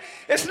that,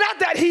 it's not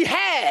that he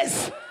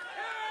has.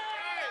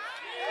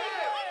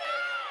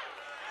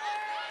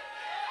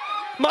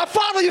 My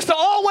father used to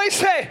always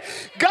say,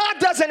 God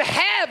doesn't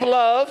have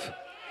love.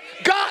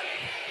 God,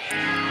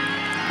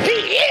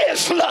 he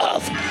is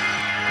love.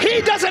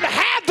 He doesn't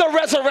have the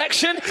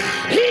resurrection.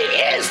 He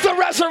is the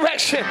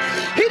resurrection.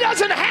 He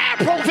doesn't have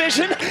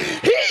provision.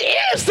 He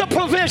is the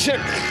provision.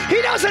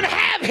 He doesn't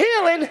have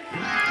healing.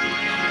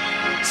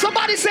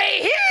 Somebody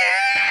say, he is.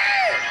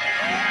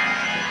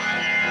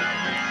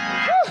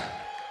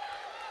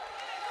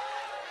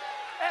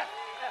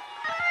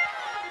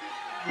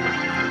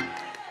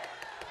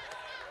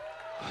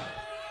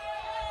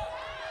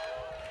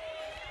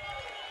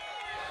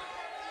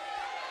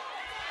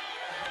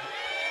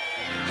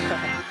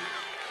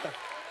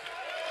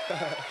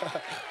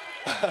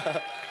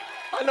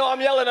 I know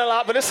I'm yelling a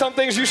lot, but there's some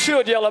things you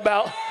should yell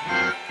about.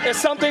 There's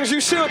some things you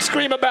should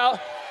scream about.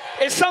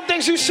 It's some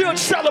things you should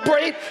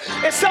celebrate.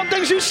 It's some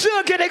things you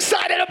should get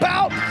excited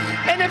about.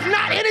 And if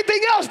not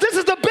anything else, this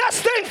is the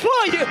best thing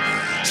for you.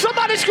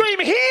 Somebody scream,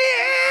 he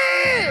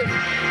is.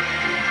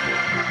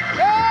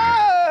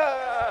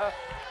 Yeah.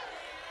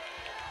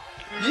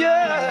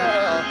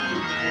 Yeah.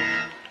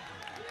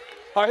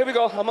 All right, here we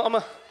go.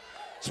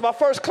 It's my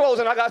first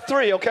closing. I got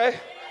 3, okay?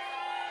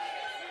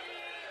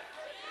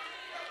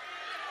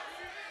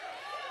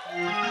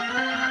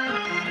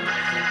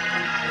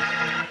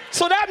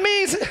 So that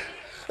means,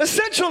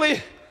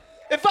 essentially,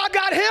 if I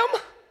got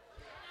him,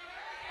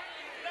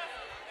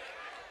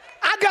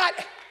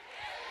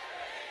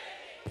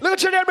 look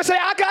at your neighbor and say,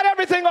 I got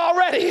everything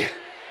already.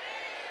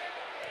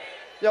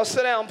 Y'all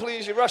sit down,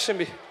 please. You're rushing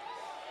me.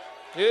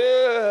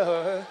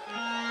 Yeah.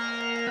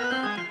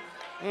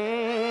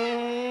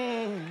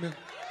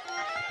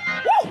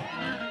 Woo!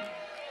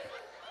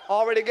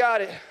 Already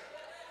got it.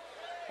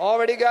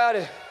 Already got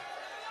it.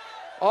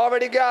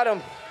 Already got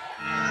him.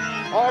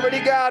 Already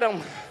got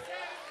him.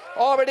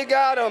 Already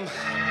got him.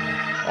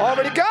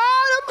 Already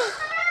got him.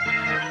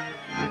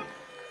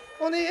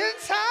 On the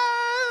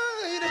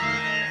inside.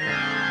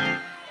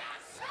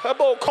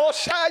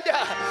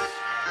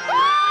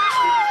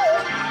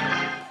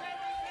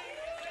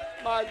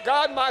 My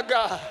God, my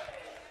God.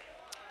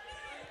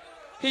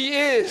 He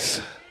is.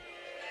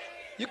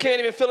 You can't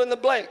even fill in the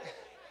blank.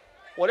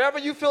 Whatever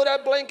you fill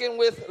that blank in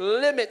with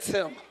limits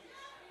him.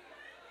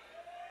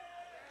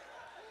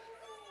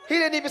 He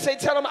didn't even say,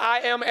 tell him I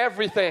am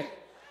everything.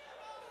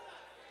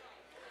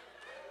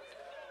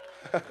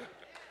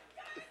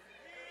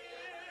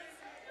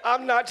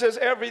 I'm not just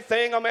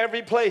everything, I'm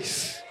every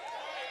place.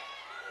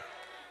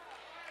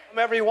 I'm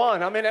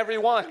everyone, I'm in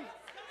everyone.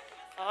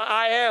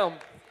 I am.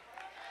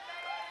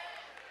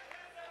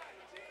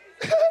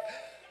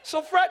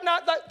 So fret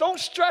not, don't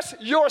stress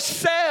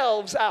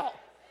yourselves out.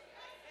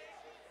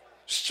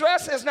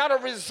 Stress is not a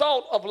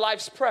result of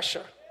life's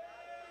pressure.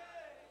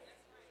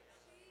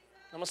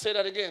 I'm going to say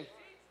that again.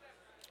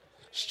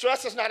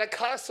 Stress is not a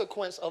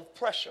consequence of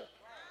pressure.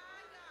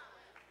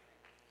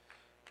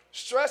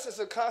 Stress is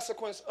a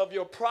consequence of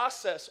your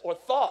process or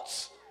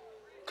thoughts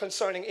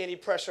concerning any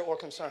pressure or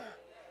concern.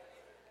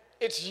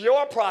 It's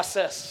your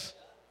process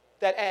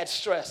that adds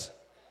stress.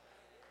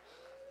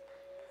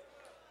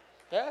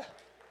 Yeah?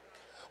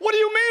 What do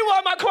you mean, why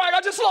am I crying?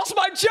 I just lost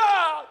my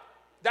job.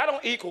 That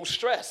don't equal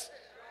stress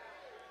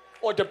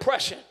or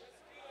depression.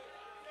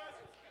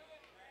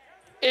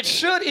 It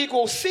should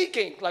equal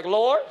seeking. Like,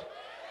 Lord,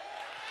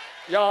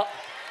 y'all,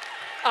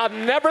 I've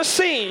never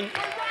seen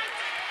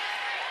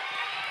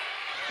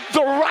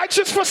the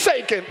righteous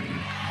forsaken,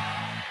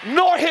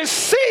 nor his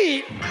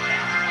seed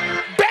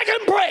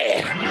begging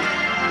bread.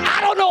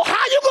 I don't know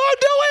how you're going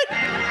to do it.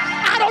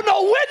 I don't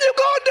know when you're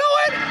going to do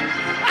it.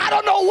 I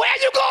don't know where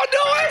you're going to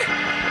do it.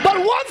 But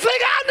one thing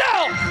I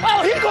know,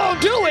 oh, he going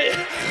to do it.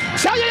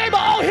 Tell your neighbor,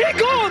 oh, he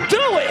going to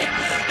do it.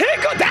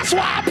 That's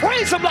why I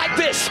praise him like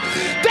this.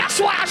 That's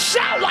why I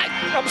shout like,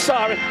 I'm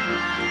sorry.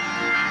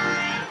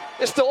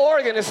 It's the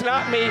organ, it's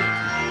not me.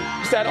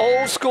 It's that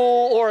old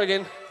school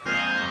organ.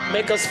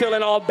 Make us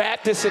feeling all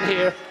Baptist in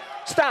here.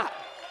 Stop.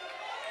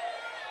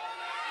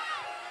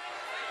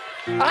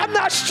 I'm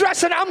not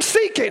stressing, I'm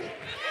seeking.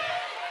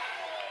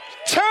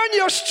 Turn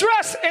your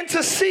stress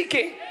into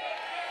seeking.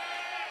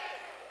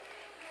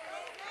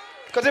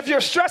 Because if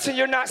you're stressing,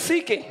 you're not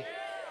seeking.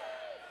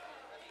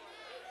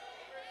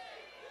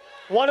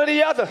 One or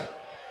the other.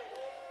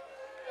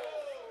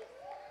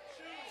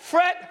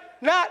 Fret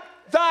not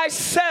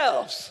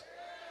thyself.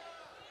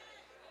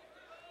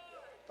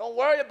 Don't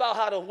worry about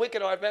how the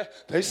wicked are, man.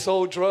 They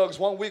sold drugs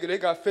 1 week and they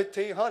got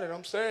 1,500.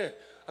 I'm saying,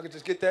 I could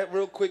just get that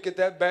real quick, get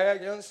that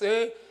bag, you know what I'm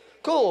saying?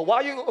 Cool,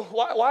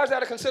 why is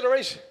that a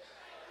consideration?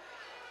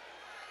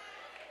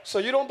 So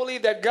you don't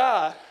believe that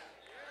God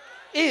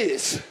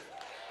is.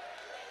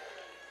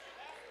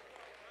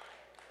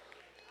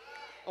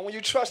 And when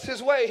you trust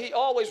his way, he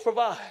always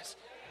provides.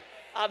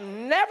 I've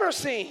never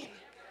seen.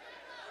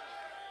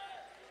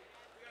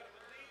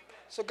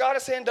 So God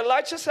is saying,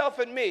 delight yourself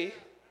in me,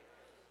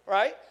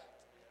 right?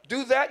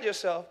 Do that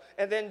yourself,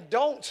 and then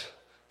don't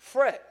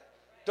fret.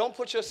 Don't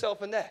put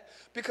yourself in that.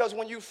 Because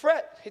when you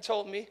fret, he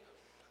told me,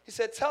 he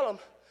said, tell him,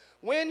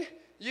 when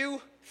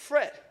you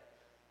fret,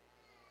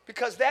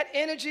 because that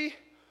energy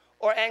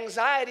or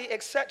anxiety,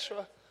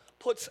 etc.,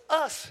 puts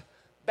us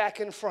back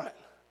in front.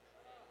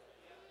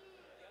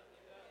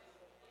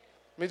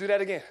 Let me do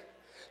that again.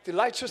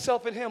 Delight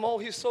yourself in him. Oh,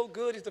 he's so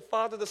good. He's the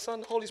Father, the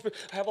Son, the Holy Spirit.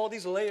 I have all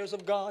these layers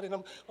of God, and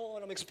I'm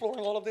exploring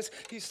all of this.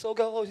 He's so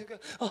good. Oh, he's good.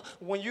 Oh,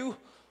 when you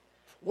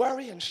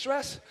worry and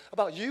stress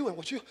about you and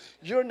what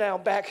you're now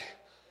back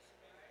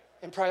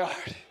in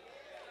priority.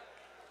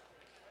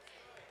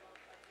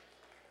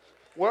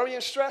 Worry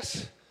and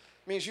stress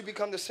means you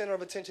become the center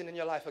of attention in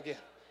your life again.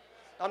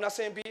 I'm not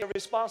saying be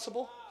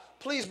irresponsible.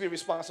 Please be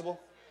responsible.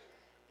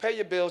 Pay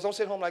your bills. Don't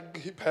sit home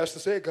like Pastor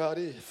said God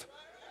is.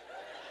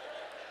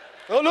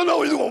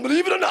 No, you won't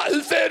believe it or not.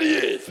 He said he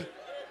is.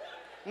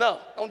 No,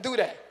 don't do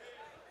that.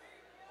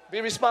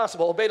 Be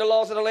responsible. Obey the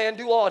laws of the land.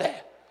 Do all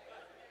that.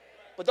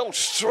 But don't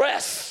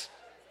stress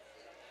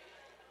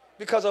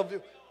because of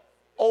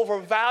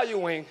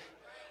overvaluing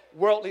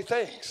worldly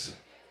things.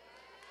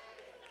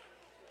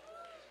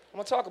 I'm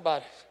going to talk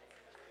about it.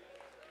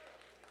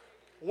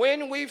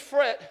 When we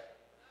fret,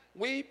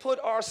 we put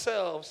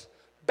ourselves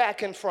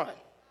back in front.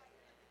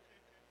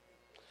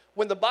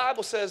 When the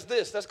Bible says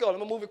this, let's go. I'm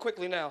going to move it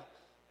quickly now.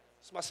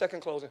 It's my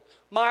second closing.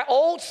 My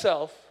old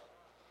self,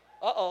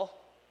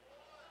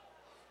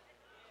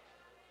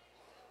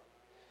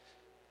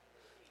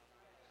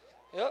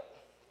 Yep.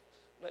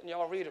 Letting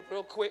y'all read it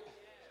real quick.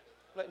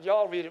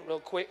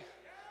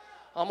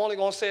 I'm only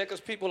going to say it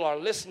because people are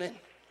listening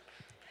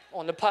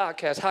on the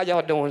podcast. How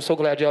y'all doing? So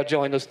glad y'all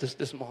joined us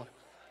this morning.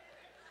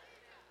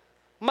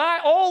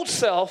 My old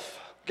self,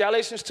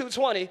 Galatians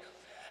 2:20,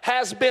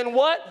 has been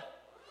what?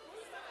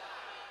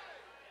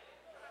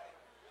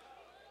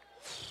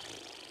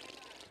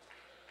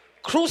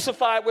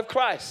 Crucified with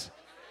Christ.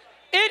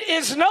 It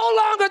is no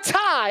longer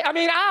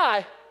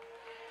I.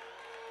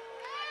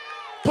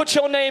 Put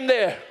your name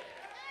there.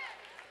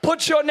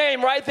 Put your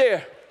name right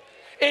there.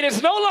 It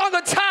is no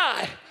longer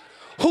I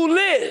who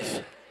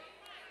live.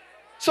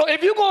 So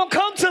if you're going to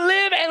come to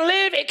live,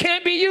 it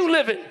can't be you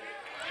living.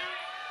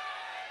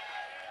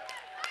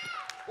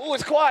 Ooh,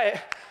 it's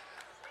quiet.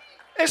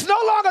 It's no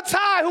longer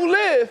I who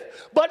live,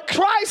 but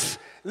Christ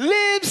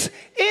lives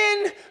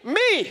in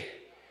me.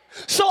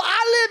 So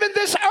I live in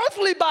this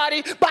earthly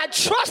body by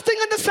trusting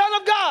in the Son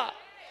of God,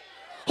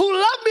 who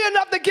loved me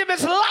enough to give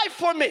his life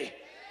for me.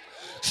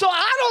 So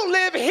I don't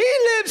live, he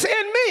lives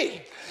in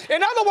me.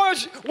 In other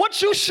words,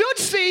 what you should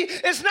see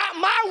is not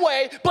my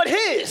way, but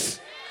his.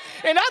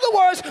 In other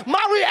words,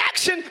 my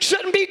reaction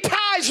shouldn't be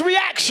Ty's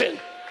reaction.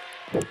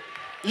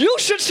 You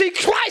should see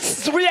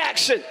Christ's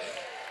reaction.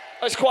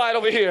 It's quiet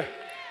over here.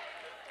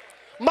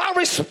 My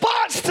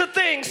response to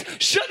things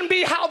shouldn't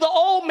be how the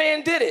old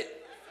man did it.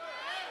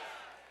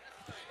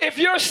 If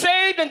you're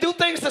saved and do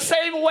things the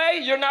same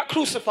way, you're not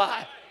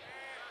crucified.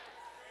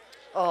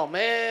 Oh,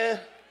 man.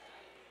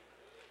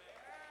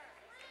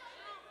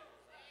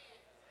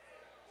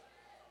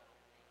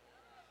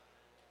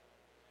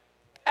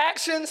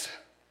 Actions,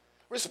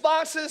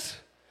 responses,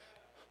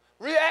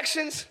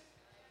 reactions,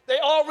 they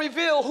all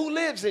reveal who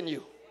lives in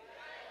you.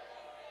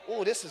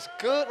 Oh, this is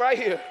good right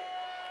here.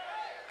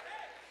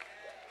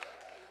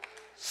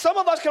 Some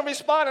of us can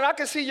respond and I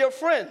can see your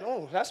friend.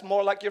 Oh, that's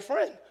more like your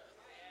friend.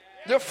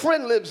 Your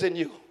friend lives in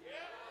you.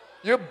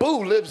 Your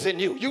boo lives in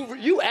you.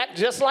 You act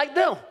just like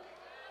them.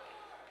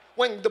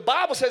 When the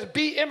Bible says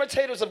be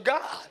imitators of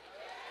God,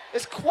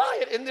 it's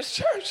quiet in this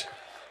church.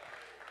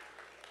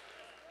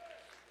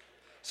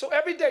 So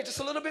every day, just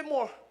a little bit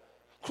more.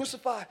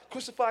 Crucify,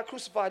 crucify,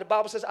 crucify. The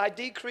Bible says I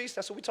decrease.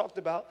 That's what we talked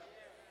about.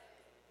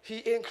 He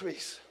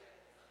increase.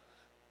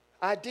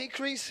 I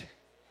decrease.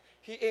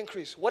 He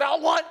increase. What I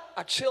want,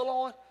 I chill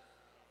on.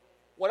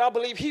 What I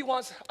believe he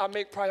wants, I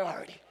make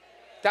priority.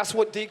 That's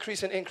what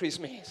decrease and increase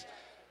means.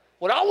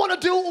 What I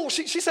want to do,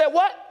 she said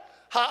what?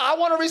 How I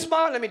want to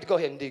respond, let me go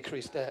ahead and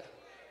decrease that.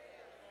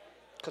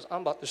 Because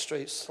I'm about to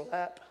straight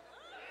slap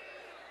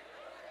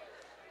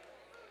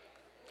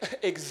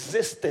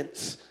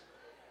existence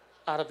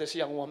out of this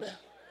young woman.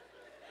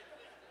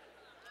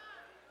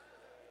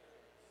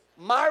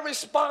 My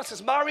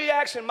responses, my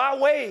reaction, my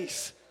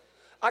ways,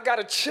 I got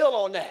to chill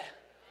on that.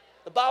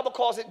 The Bible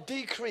calls it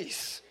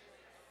decrease.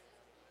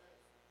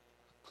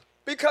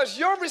 Because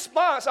your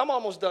response, I'm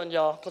almost done,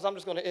 y'all, because I'm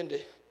just going to end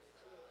it.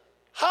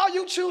 How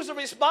you choose to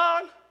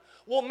respond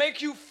will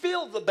make you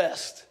feel the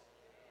best.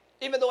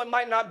 even though it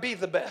might not be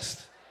the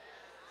best.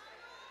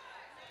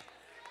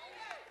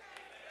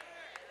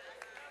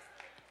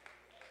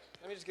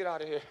 Let me just get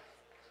out of here.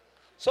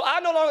 So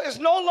it's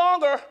no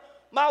longer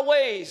my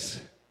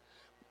ways,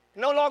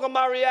 no longer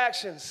my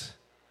reactions,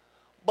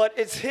 but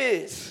it's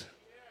his.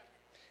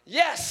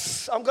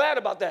 Yes, I'm glad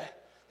about that.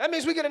 That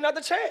means we get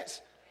another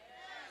chance.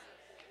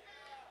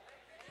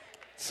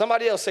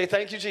 Somebody else say,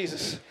 thank you,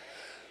 Jesus.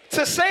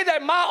 To say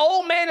that my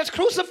old man is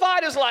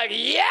crucified is like,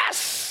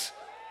 yes,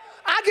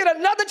 I get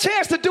another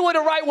chance to do it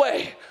the right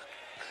way.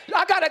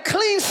 I got a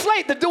clean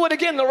slate to do it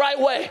again the right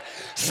way.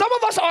 Some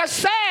of us are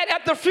sad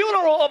at the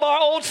funeral of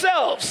our old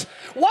selves.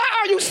 Why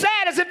are you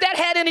sad as if that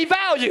had any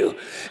value?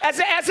 As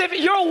if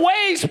your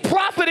ways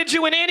profited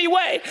you in any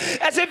way.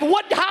 As if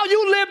how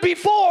you lived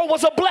before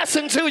was a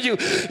blessing to you.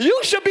 You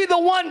should be the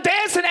one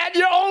dancing at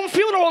your own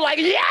funeral like,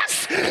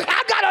 yes,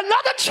 I got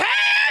another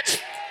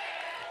chance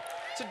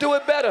to do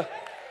it better.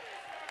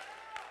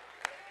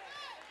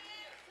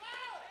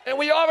 And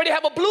we already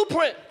have a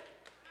blueprint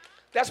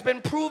that's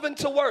been proven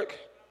to work.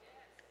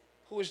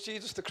 Who is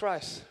Jesus the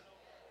Christ?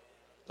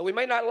 Though we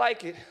may not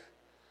like it,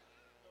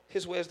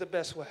 his way is the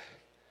best way.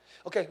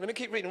 Okay, let me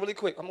keep reading really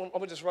quick. I'm going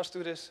to just rush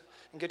through this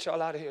and get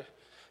y'all out of here.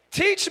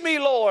 Teach me,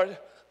 Lord,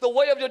 the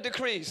way of your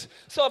decrees.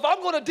 So if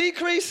I'm going to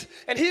decrease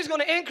and he's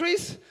going to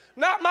increase,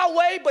 not my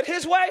way, but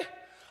his way,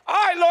 all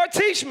right, Lord,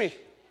 teach me.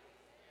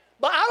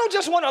 But I don't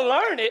just want to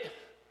learn it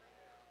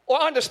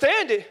or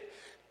understand it.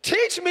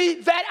 Teach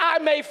me that I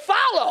may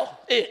follow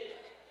it.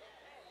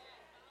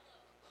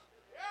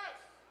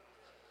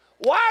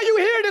 Why are you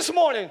here this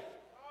morning?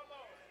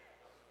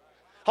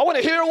 I want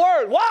to hear a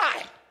word.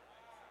 Why?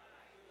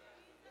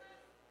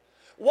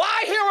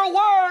 Why hear a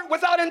word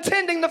without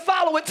intending to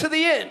follow it to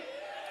the end?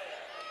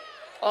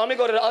 Let me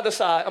go to the other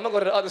side. I'm going to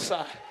go to the other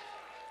side.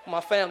 My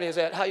family is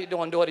at. How you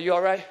doing, daughter? You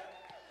all right?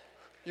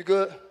 You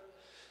good?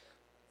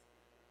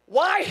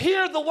 Why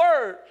hear the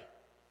word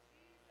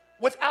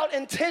without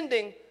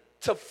intending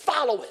to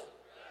follow it?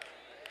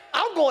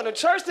 I'm going to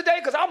church today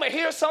because I'm going to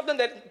hear something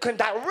that can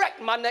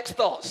direct my next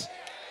thoughts.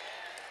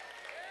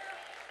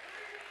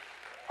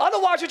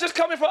 Otherwise, you're just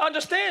coming for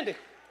understanding.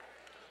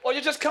 Or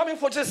you're just coming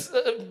for just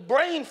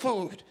brain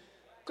food.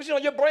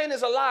 Because, your brain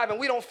is alive and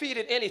we don't feed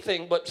it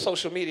anything but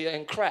social media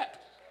and crap.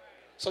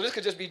 So this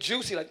could just be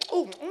juicy, like,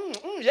 ooh,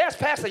 yes,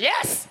 Pastor,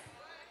 yes.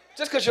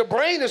 Just because your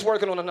brain is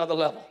working on another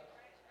level.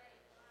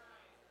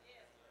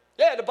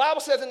 Yeah, the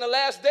Bible says in the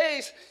last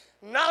days,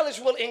 knowledge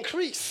will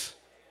increase.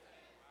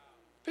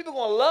 People are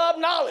going to love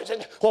knowledge.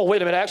 And, oh,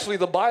 wait a minute, actually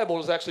the Bible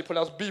is actually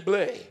pronounced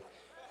Bible.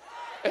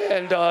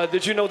 And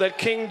did you know that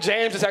King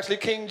James is actually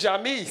King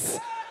James?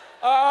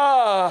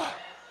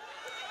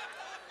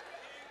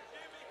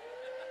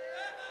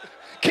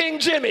 King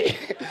Jimmy.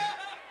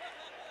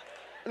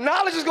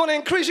 Knowledge is going to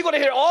increase. You're going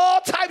to hear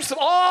all types.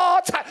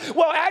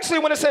 Well, actually,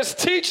 when it says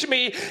teach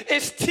me,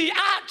 it's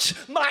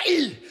tiach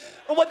mai.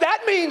 And what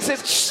that means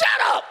is shut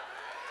up.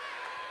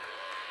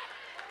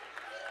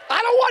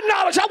 I don't want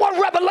knowledge. I want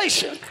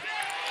revelation.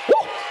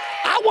 Woo.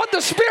 I want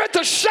the Spirit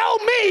to show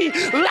me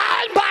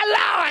line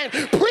by line,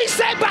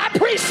 precept by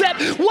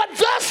precept, what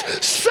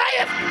thus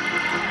saith.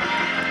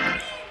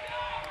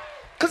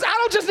 Because I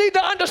don't just need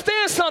to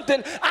understand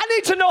something. I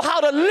need to know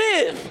how to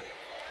live.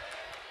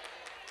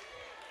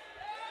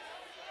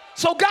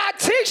 So God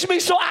teach me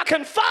so I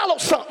can follow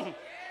something.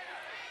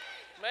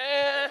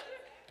 Man.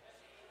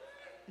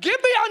 Give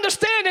me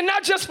understanding,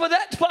 not just for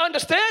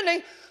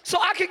understanding, so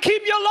I can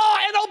keep your law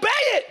and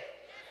obey it.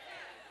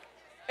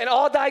 And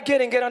all thy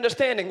getting, get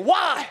understanding.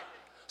 Why?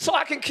 So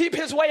I can keep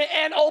his way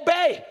and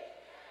obey.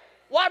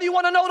 Why do you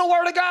want to know the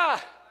word of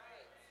God?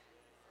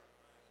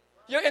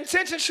 Your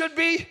intention should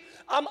be,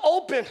 I'm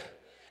open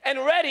and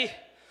ready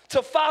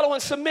to follow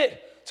and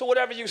submit to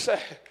whatever you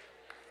say.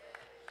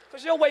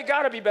 Because your way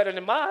got to be better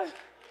than mine.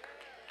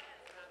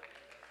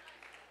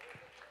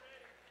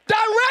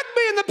 Direct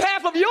me in the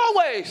path of your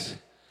ways,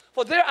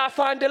 for there I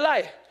find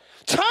delight.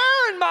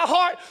 Turn my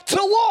heart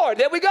toward,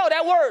 there we go,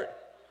 that word.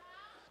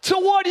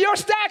 Toward your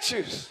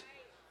statutes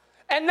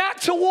and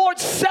not toward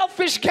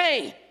selfish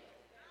gain.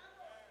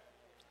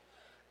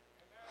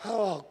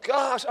 Oh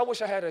gosh, I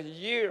wish I had a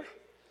year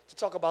to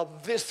talk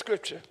about this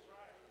scripture.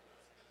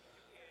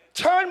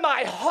 Turn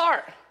my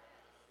heart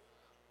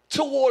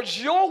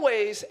towards your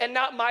ways and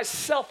not my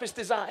selfish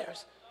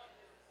desires.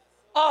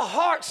 Our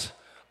hearts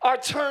are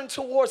turned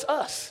towards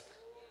us.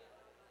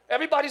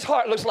 Everybody's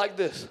heart looks like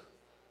this.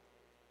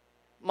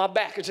 My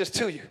back is just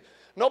to you.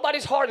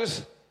 Nobody's heart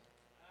is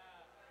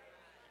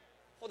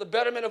for the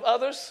betterment of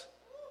others.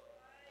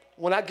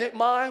 When I get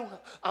mine,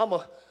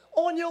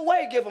 on your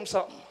way, give them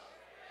something.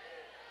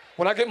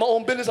 When I get my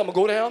own business, I'm going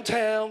to go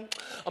downtown.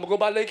 I'm going to go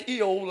by Lake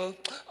Eola.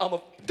 I'm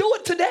going to do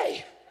it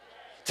today.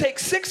 Take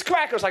 6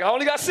 crackers. Like, I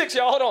only got 6,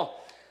 y'all. Hold on.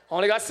 I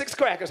only got 6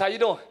 crackers. How you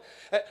doing?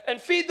 And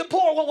feed the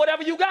poor with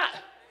whatever you got.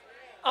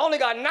 I only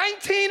got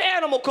 19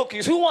 animal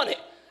cookies. Who want it?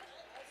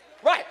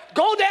 Right.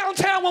 Go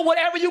downtown with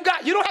whatever you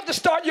got. You don't have to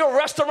start your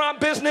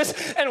restaurant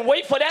business and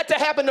wait for that to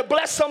happen to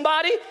bless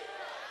somebody.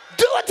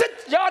 Do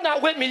it. Y'all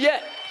not with me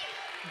yet.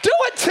 Do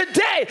it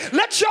today.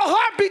 Let your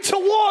heart be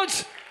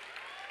towards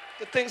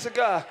the things of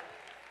God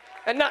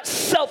and not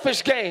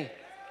selfish gain.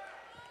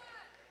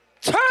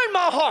 Turn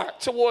my heart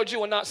towards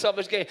you and not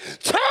selfish gain.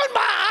 Turn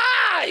my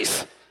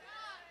eyes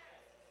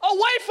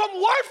away from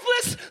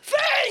worthless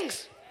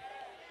things.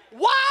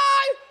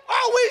 Why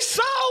are we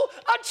so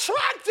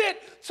attracted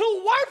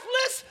to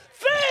worthless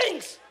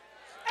things?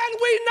 And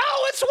we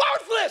know it's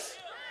worthless.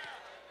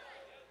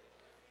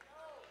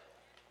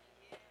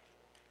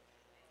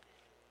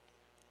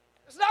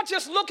 It's not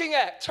just looking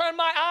at. Turn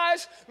my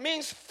eyes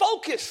means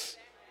focus.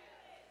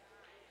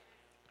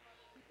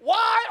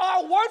 Why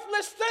are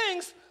worthless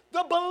things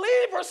the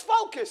believer's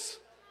focus?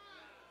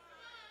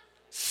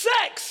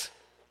 Sex.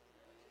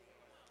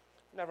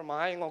 Never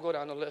mind, I ain't gonna go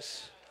down the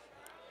list.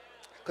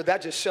 Because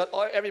that just shut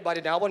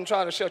everybody down. I wasn't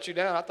trying to shut you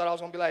down. I thought I was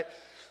gonna be like,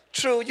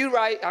 true, you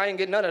right, I ain't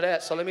getting none of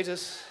that, so let me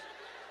just,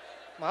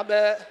 my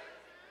bad.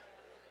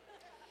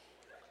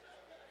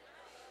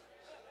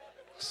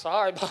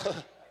 Sorry about it.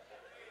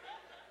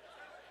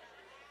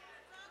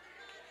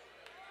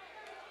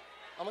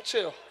 I'm gonna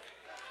chill.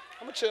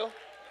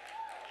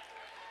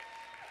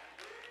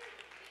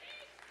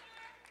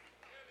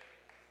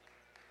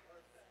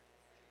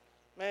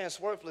 Man, it's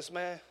worthless,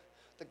 man.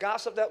 The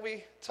gossip that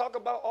we talk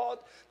about,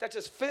 all that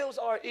just fills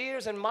our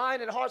ears and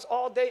mind and hearts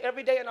all day,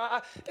 every day in our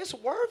eye, it's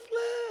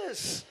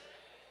worthless.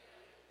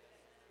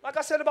 Like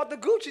I said about the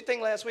Gucci thing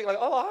last week, like,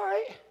 oh, all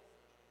right.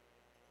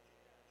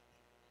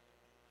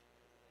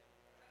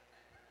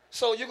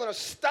 So you're gonna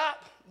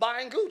stop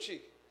buying Gucci.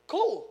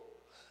 Cool.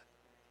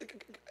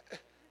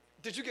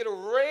 Did you get a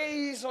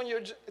raise on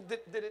your,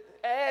 did it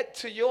add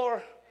to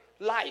your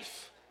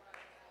life?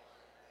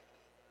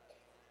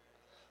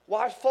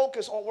 Why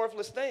focus on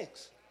worthless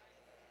things?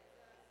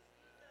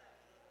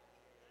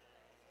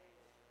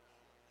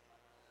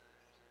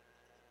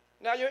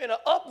 Now you're in an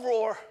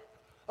uproar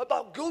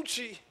about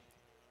Gucci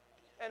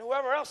and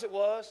whoever else it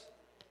was.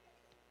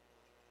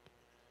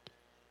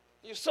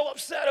 You're so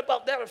upset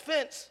about that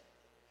offense,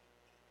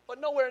 but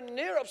nowhere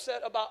near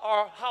upset about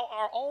how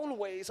our own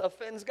ways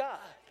offends God.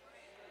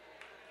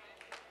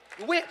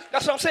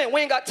 That's what I'm saying.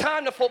 We ain't got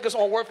time to focus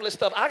on worthless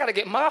stuff. I gotta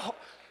get my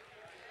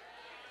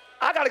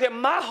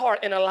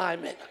heart in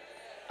alignment.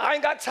 I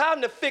ain't got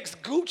time to fix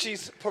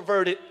Gucci's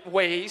perverted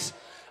ways.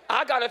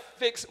 I gotta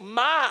fix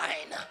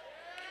mine.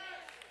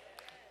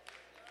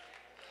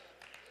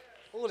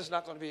 Oh, it's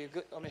not gonna be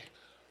good.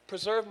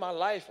 Preserve my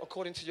life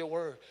according to your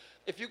word.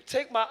 If you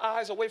take my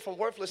eyes away from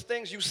worthless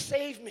things, you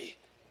save me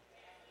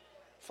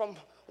from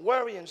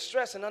worry and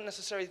stress and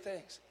unnecessary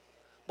things.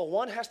 But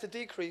one has to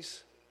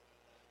decrease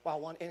while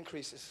one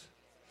increases.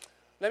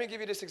 Let me give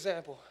you this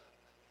example.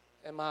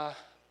 Is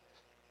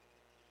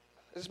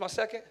this my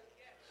second?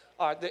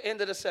 All right, the end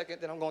of the second,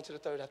 then I'm going to the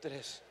third after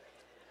this.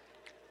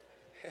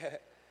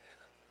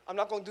 I'm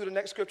not going to do the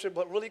next scripture,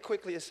 but really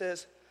quickly it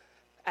says,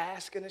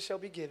 ask and it shall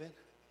be given.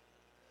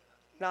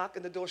 Knock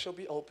and the door shall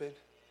be open.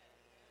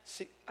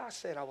 See, I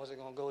said I wasn't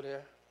going to go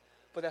there,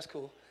 but that's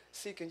cool.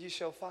 Seek and you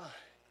shall find,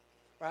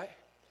 right?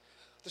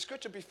 The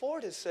scripture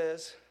before this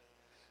says,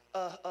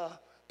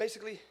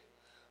 basically,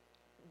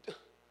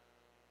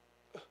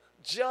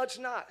 judge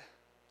not,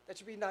 that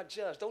you be not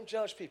judged. Don't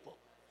judge people.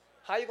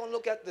 How you gonna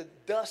look at the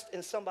dust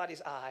in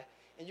somebody's eye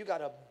and you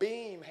got a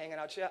beam hanging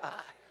out your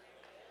eye?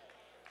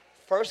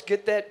 First,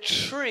 get that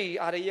tree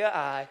out of your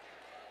eye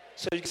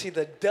so you can see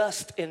the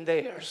dust in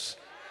theirs.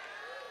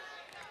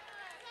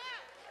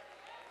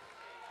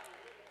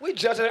 We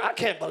judging, I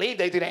can't believe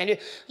they do that. And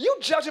you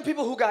judging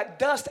people who got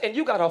dust and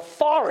you got a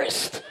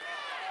forest.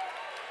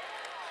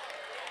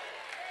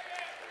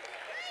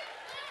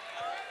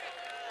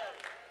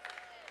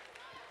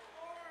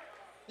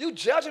 You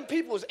judging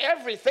people's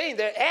everything,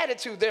 their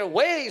attitude, their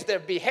ways, their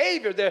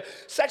behavior, their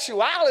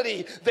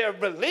sexuality, their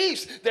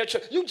beliefs.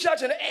 You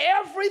judging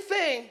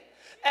everything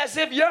as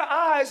if your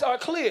eyes are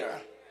clear.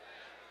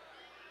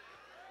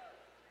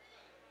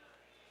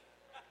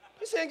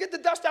 He's saying get the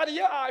dust out of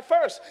your eye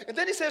first. And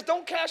then he says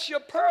don't cast your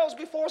pearls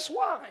before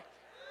swine.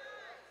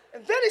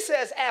 And then he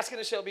says ask and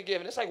it shall be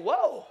given. It's like,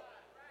 whoa.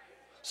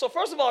 So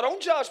first of all,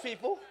 don't judge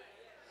people.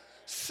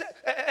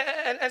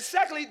 And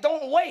secondly,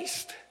 don't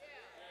waste.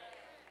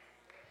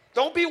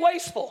 Don't be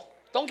wasteful.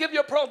 Don't give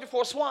your pearls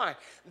before swine.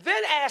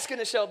 Then ask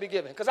and it shall be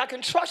given, because I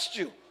can trust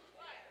you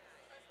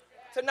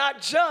to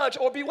not judge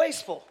or be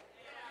wasteful.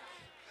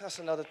 That's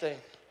another thing.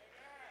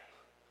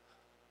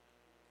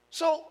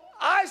 So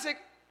Isaac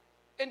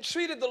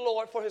entreated the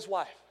Lord for his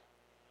wife.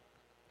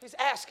 He's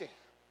asking,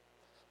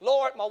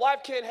 Lord, my wife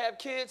can't have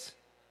kids.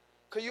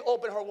 Could you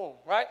open her womb,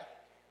 right?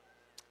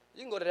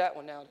 You can go to that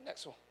one now, the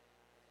next one.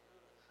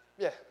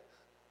 Yeah.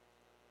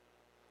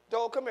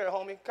 Joel, come here,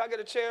 homie. Can I get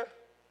a chair?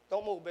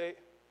 Don't move, babe.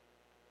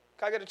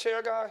 Can I get a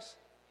chair, guys?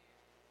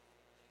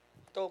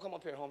 Don't come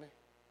up here, homie.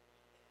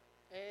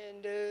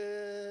 And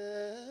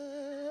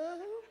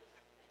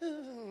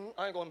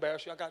I ain't gonna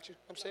embarrass you. I got you.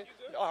 I'm saying.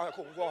 All right,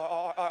 cool.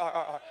 All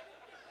right.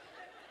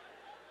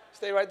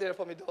 Stay right there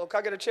for me, dog. Can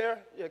I get a chair?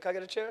 Yeah, can I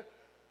get a chair?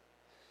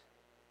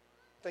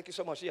 Thank you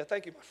so much. Yeah,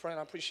 thank you, my friend.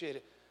 I appreciate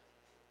it.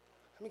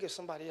 Let me get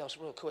somebody else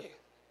real quick.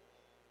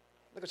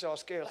 Look at y'all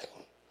scared like,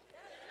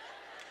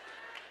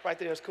 right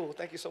there is cool.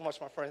 Thank you so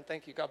much, my friend.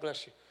 Thank you. God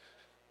bless you.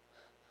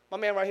 My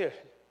man right here.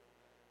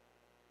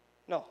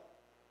 No.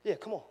 Yeah,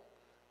 come on.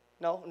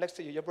 No, next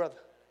to you, your brother.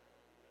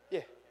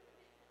 Yeah.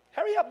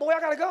 Hurry up, boy, I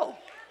gotta go.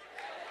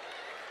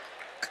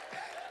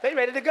 They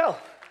ready to go.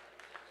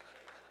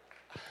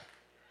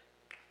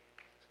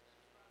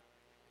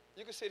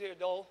 You can sit here,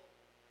 Dole.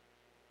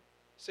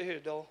 Sit here,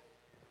 Dole.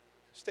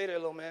 Stay there,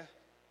 little man.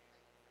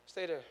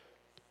 Stay there.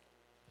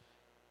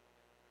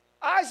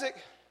 Isaac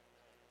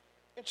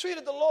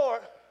entreated the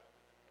Lord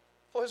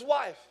for his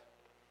wife,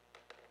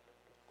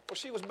 for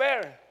she was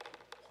barren.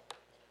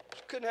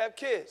 She couldn't have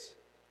kids.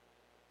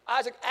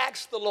 Isaac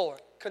asked the Lord,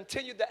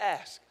 continued to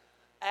ask.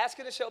 Ask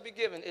and it shall be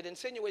given. It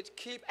insinuates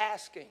keep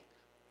asking.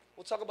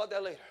 We'll talk about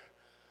that later.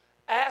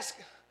 Ask.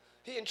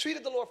 He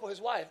entreated the Lord for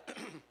his wife,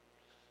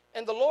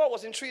 and the Lord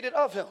was entreated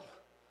of him.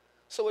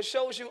 So it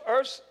shows you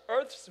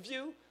earth's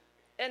view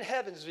and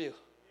heaven's view.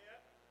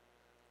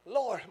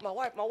 Lord, my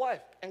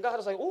wife. And God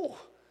is like, ooh,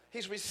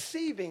 he's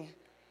receiving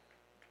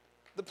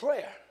the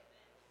prayer.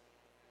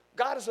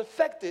 God is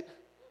affected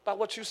by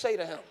what you say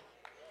to him.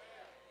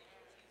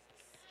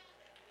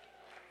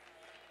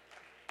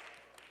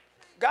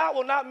 God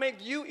will not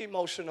make you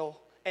emotional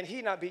and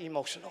he not be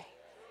emotional.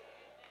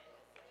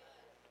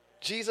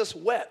 Jesus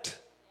wept.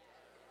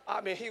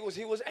 I mean, he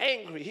was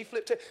angry. He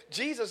flipped.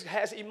 Jesus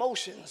has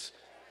emotions.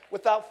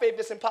 Without faith,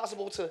 it's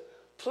impossible to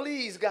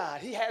please God.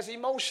 He has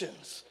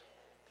emotions.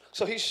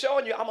 So he's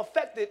showing you, I'm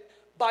affected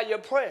by your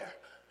prayer.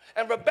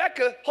 And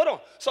Rebekah, hold on.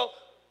 So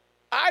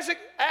Isaac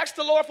asked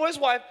the Lord for his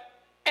wife,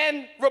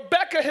 and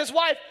Rebekah, his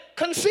wife,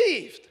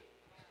 conceived.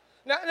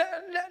 Now,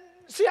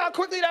 see how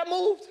quickly that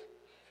moved?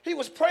 He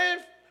was praying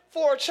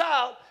for a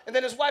child, and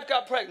then his wife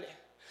got pregnant.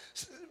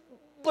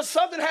 But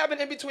something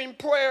happened in between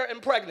prayer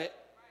and pregnant.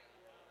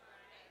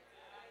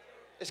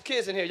 There's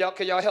kids in here.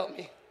 Can y'all help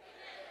me?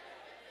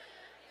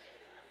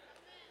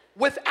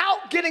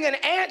 Without getting an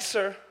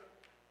answer,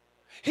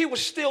 he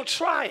was still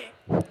trying.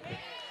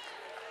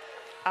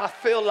 I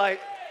feel like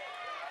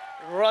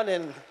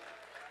running.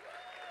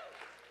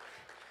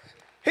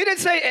 He didn't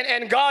say,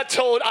 and God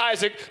told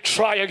Isaac,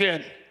 try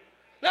again.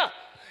 No,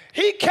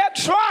 he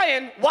kept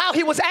trying while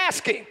he was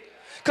asking,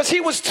 because he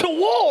was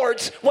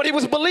towards what he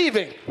was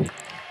believing.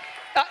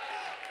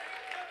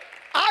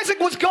 Isaac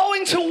was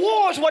going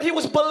towards what he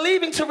was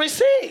believing to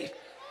receive.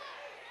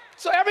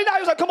 So every night he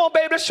was like, come on,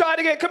 babe, let's try it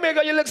again. Come here,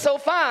 girl, you look so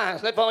fine.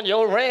 Slip on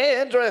your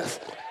red dress.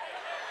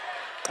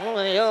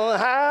 On your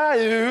high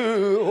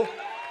you.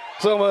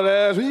 Someone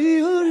asked me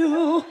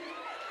you.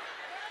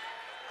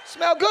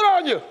 Smell good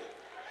on you.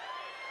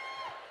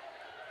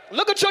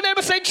 Look at your neighbor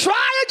and say,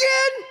 try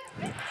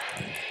again.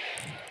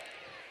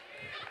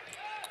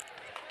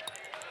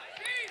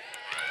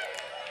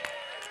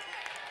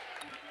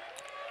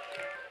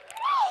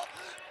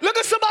 Look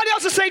at somebody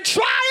else and say,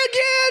 try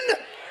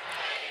again.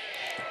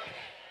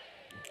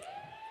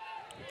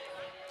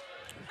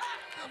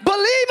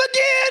 Believe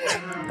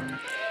again.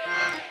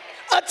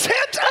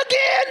 Attempt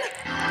again.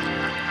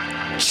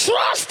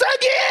 Trust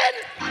again.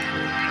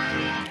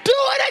 Do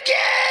it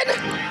again.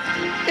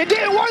 It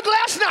didn't work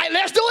last night.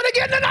 Let's do it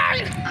again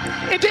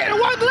tonight. It didn't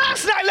work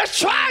last night. Let's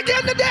try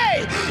again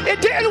today.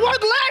 It didn't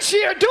work last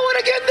year. Do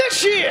it again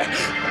this year.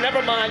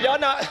 Never mind. Y'all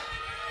not.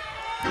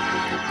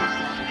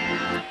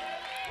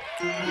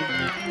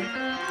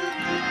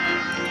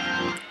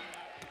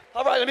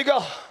 All right, let me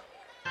go.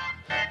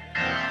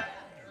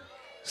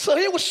 So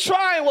he was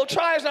trying. Well,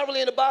 trying is not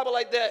really in the Bible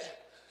like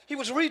that. He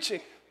was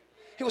reaching.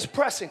 He was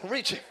pressing,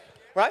 reaching,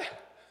 right?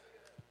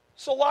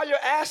 So while you're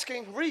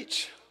asking,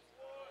 reach.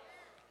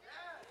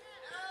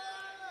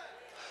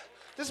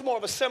 This is more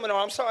of a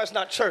seminar. I'm sorry it's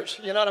not church.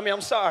 You know what I mean?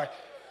 I'm sorry.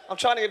 I'm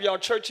trying to give y'all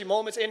churchy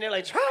moments in there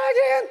like, try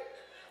again.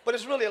 But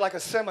it's really like a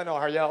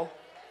seminar, yo.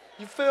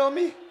 You feel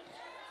me?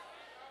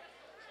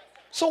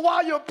 So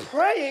while you're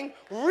praying,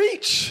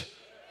 reach.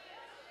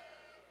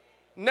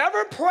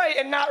 Never pray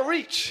and not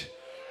reach.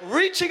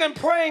 Reaching and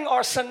praying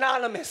are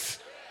synonymous.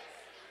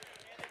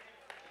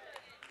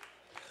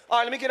 All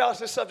right, let me get off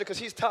this subject because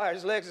he's tired.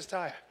 His legs is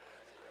tired.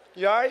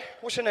 You all right?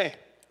 What's your name?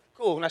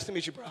 Cool. Nice to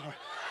meet you, bro. All right.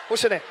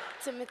 What's your name?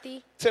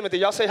 Timothy. Timothy.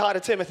 Y'all say hi to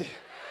Timothy.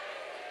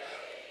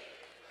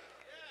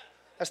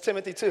 That's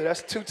Timothy too.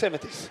 That's two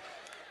Timothys.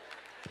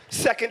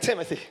 Second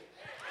Timothy.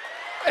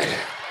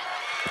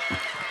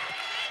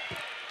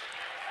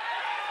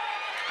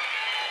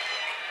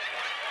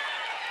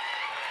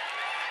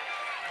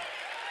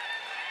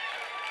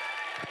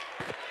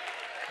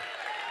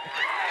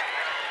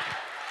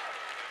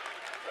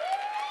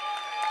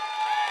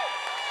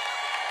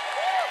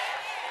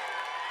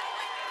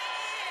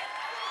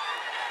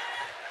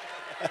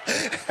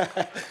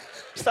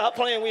 Stop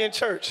playing, we in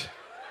church.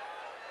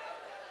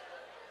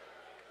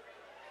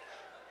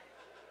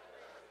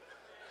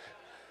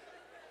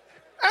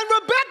 And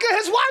Rebekah,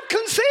 his wife,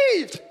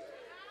 conceived.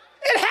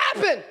 It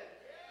happened.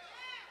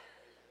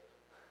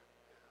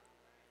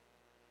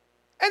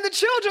 And the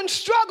children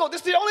struggled.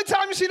 This is the only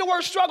time you see the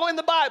word struggle in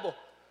the Bible.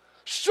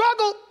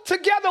 Struggled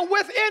together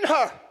within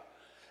her.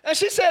 And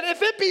she said,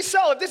 if it be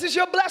so, if this is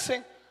your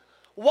blessing,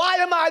 Why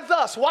am I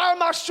thus? Why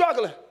am I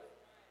struggling?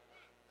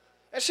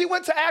 And she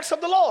went to ask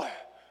of the Lord.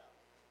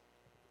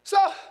 So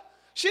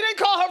she didn't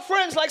call her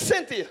friends like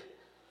Cynthia.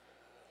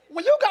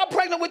 When you got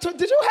pregnant with her,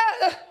 did you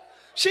have,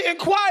 she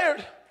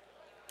inquired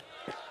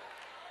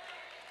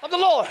of the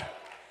Lord.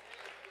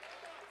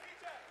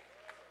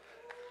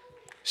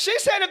 She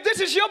said, if this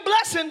is your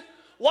blessing,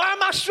 why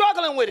am I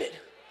struggling with it?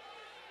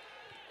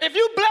 If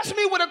you bless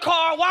me with a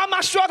car, why am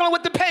I struggling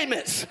with the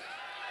payments?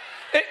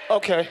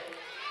 Okay.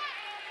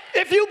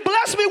 If you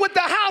bless me with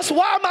the house,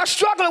 why am I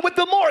struggling with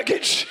the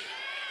mortgage?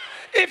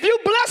 If you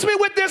bless me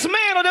with this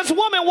man or this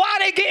woman, why are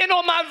they getting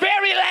on my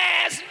very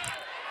last?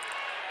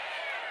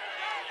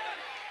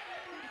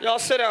 Y'all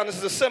sit down, this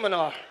is a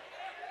seminar.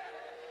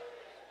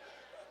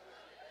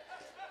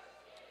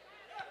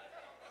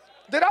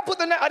 Did I put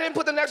I didn't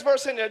put the next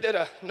verse in there, did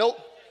I? Nope.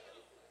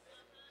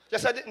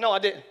 Yes, I did. No, I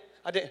didn't.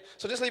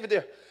 So just leave it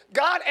there.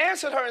 God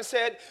answered her and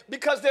said,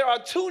 because there are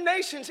 2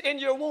 nations in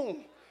your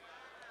womb,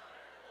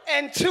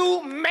 and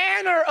 2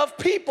 manner of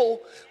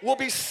people will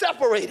be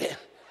separated,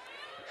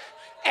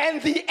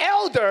 and the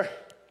elder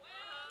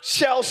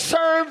shall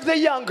serve the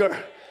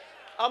younger.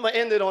 I'm going to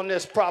end it on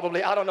this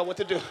probably. I don't know what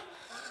to do.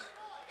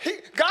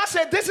 God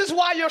said, this is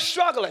why you're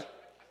struggling,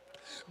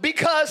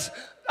 because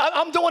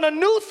I'm doing a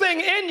new thing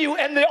in you,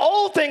 and the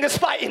old thing is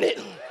fighting it.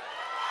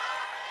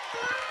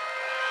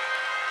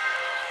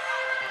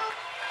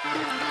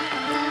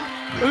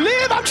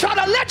 I'm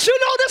trying to let you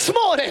know this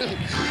morning,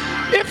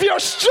 if you're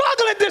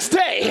struggling this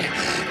day,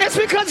 it's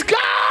because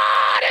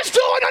God is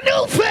doing a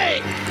new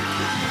thing.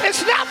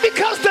 It's not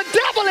because the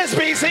devil is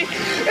busy,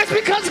 it's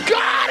because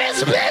God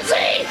is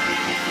busy.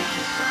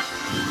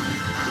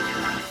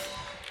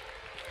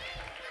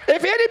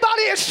 If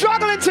anybody is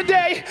struggling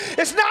today,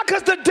 it's not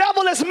because the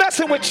devil is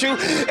messing with you,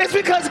 it's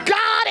because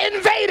God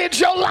invaded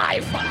your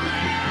life.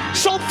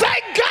 So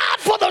thank God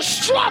for the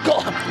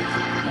struggle.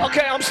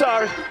 Okay, I'm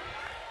sorry.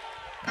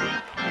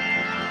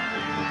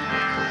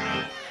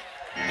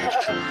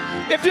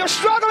 If you're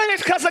struggling,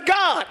 it's because of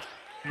God.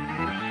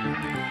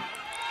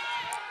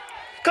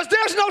 Because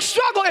there's no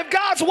struggle if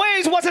God's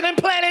ways wasn't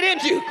implanted in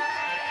you.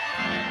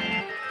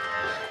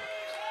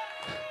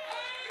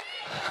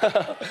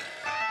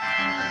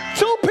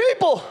 Two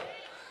people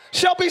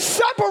shall be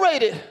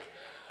separated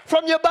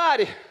from your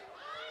body.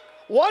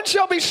 One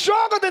shall be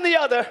stronger than the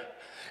other,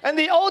 and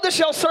the older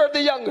shall serve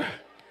the younger.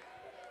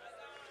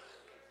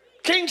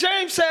 King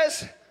James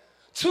says,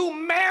 2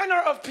 manner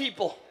of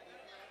people.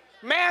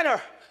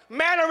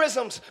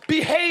 Mannerisms,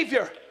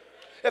 behavior.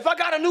 If I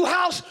got a new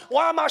house,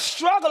 why am I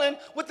struggling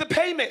with the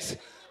payments?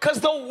 Because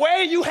the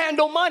way you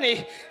handle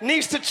money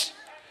needs to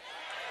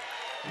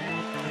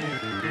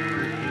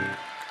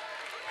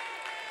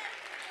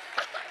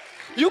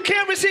You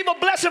can't receive a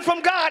blessing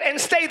from God and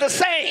stay the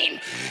same.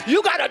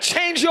 You got to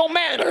change your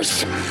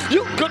manners.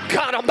 You, good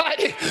God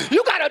Almighty,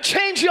 you got to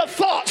change your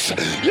thoughts.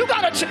 You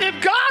got to,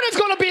 if God is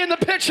going to be in the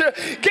picture,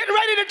 get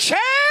ready to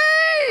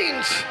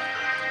change.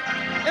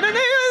 In the name of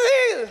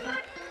Jesus.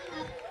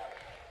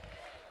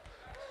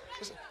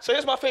 So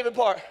here's my favorite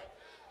part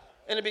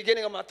in the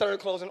beginning of my third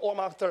closing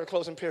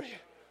period,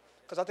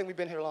 because I think we've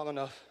been here long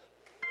enough.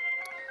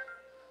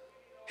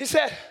 He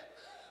said,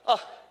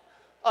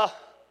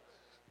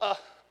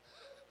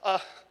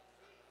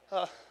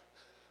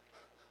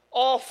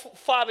 all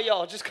 5 of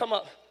y'all just come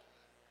up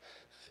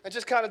and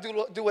just kind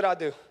of do what I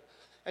do,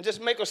 and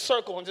just make a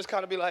circle and just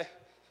kind of be like,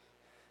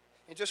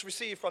 and just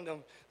receive from them,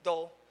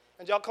 though.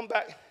 And y'all come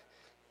back,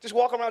 just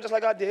walk around just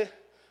like I did,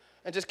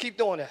 and just keep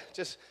doing that.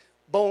 Just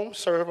boom,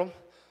 serve them.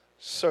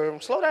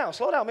 Slow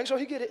down, make sure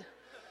he get it.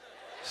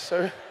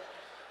 Sir.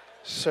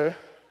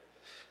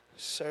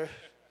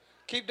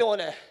 Keep doing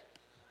that.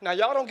 Now,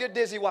 y'all don't get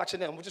dizzy watching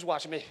them, just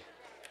watch me.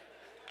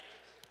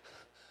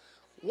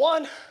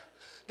 One,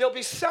 they'll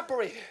be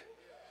separated.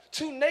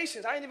 2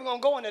 nations, I ain't even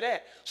gonna go into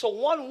that. So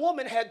one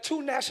woman had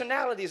 2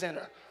 nationalities in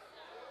her.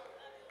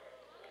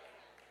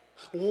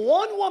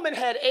 One woman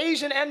had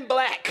Asian and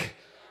black,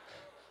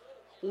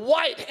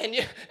 white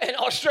and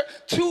Australian,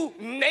 2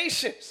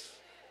 nations.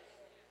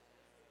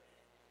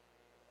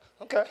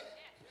 Okay.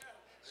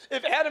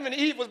 If Adam and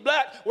Eve was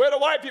black, where the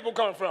white people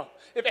come from?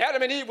 If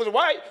Adam and Eve was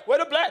white, where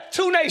the black?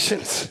 2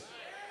 nations.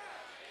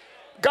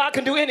 God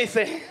can do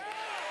anything.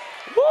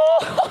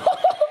 Woo!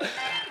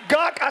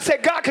 God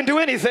can do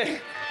anything.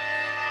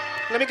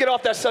 Let me get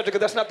off that subject,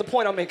 because that's not the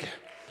point I'm making.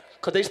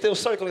 Because they still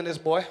circling this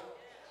boy.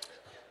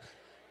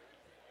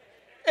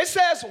 It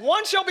says,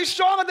 one shall be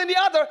stronger than the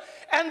other,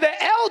 and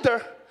the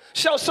elder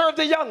shall serve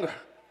the younger.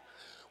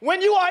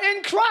 When you are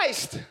in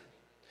Christ,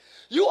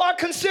 you are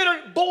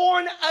considered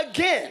born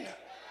again.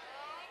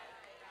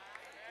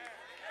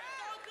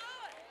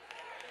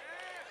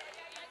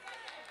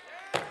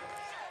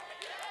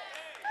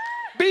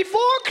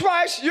 Before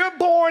Christ, you're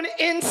born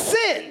in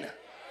sin.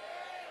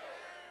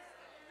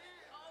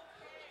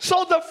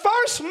 So the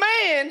first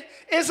man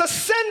is a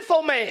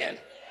sinful man.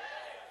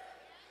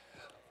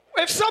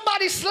 If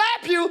somebody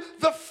slap you,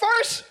 the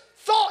first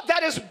thought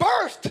that is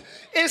birthed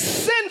is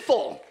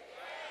sinful.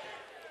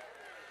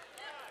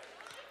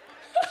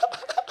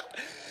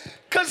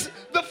 Because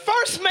the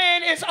first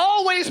man is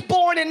always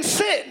born in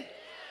sin.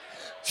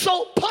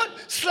 So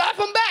slap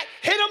him back,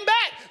 hit him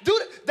back.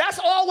 That's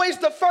always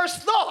the first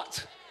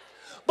thought.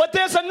 But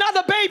there's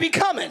another baby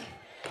coming.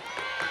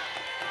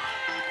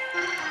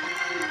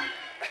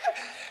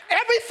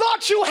 Every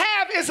thought you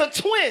have is a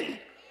twin.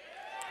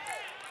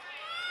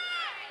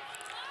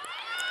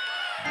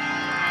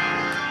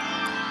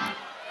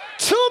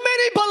 Too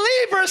many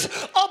believers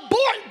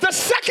abort the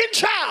second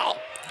child.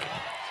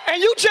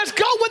 And you just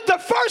go with the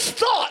first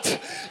thought.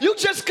 You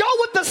just go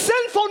with the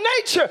sinful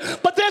nature.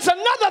 But there's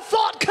another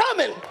thought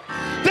coming.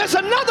 There's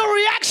another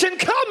reaction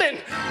coming.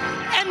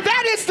 And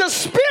that is the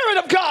Spirit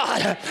of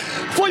God.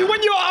 For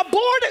when you are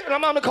aborted, and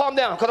I'm going to calm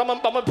down because I'm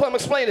going to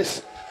explain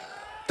this.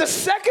 The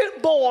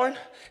second born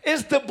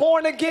is the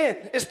born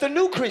again. It's the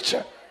new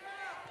creature.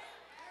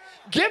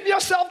 Give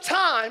yourself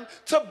time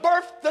to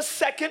birth the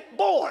second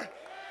born.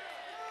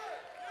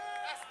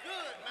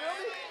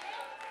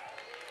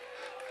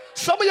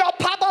 Some of y'all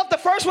pop off the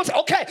first ones.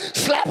 Okay,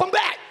 slap them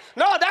back.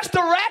 No, that's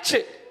the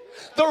ratchet.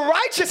 The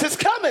righteous is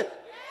coming.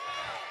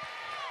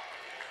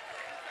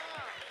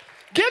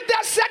 Give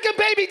that second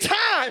baby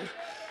time.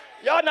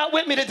 Y'all not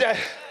with me today.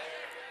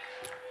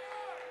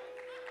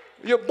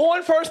 You're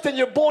born first and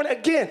you're born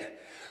again.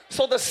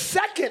 So the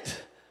second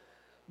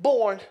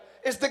born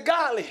is the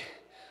godly.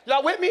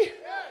 Y'all with me?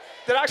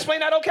 Did I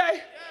explain that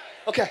okay?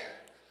 Okay.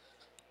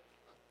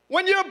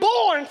 When you're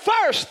born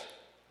first,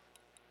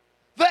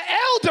 the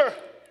elder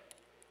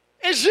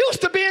is used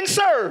to being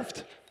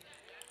served.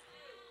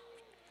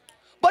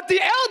 But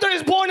the elder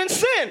is born in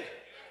sin.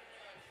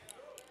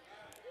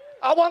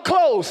 I want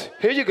clothes.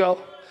 Here you go.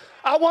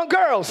 I want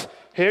girls.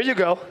 Here you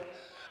go.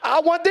 I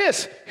want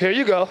this. Here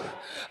you go.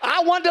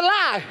 I want to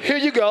lie. Here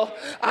you go.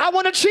 I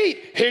want to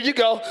cheat. Here you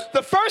go.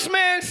 The first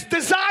man's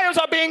desires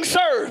are being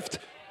served.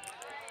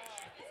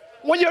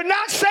 When you're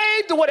not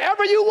saved,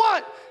 whatever you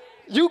want,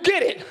 you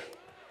get it.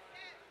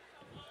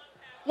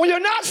 When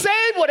you're not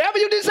saved, whatever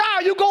you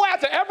desire, you go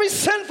after every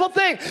sinful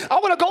thing. I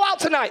want to go out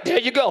tonight. There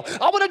you go.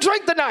 I want to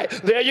drink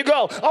tonight. There you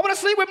go. I want to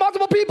sleep with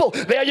multiple people.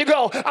 There you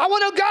go. I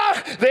want to go.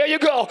 There you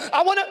go.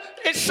 I want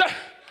to.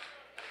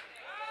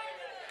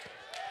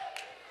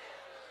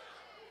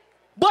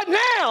 But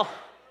now,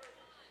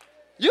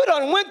 you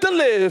done went to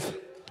live.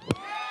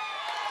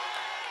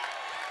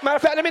 Matter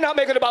of fact, let me not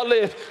make it about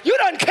live. You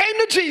done came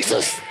to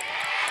Jesus.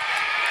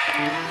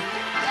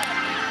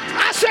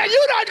 I said,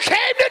 you done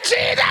came to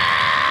Jesus.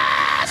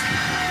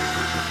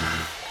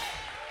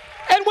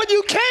 And when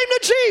you came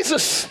to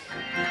Jesus,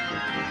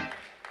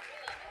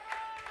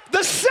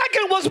 the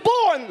second was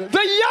born,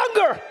 the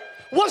younger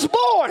was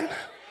born.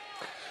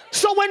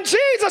 So when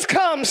Jesus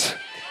comes,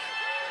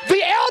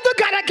 the elder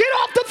got to get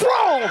off the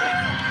throne.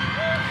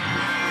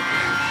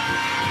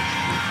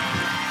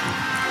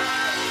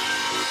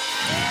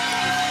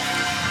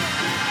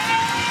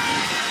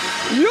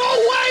 Your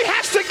way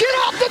has to get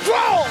off the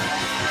throne.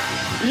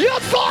 Your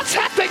thoughts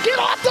have to get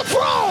off the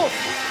throne.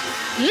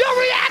 Your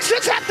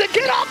reactions have to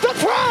get off the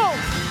throne.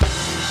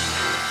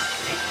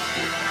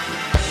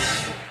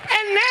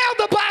 And now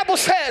the Bible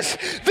says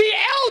the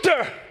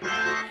elder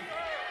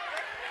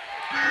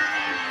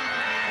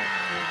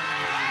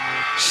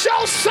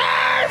shall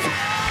serve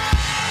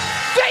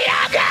the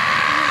younger.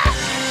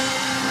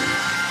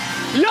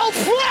 Your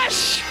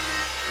flesh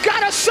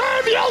gotta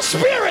serve your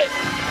spirit.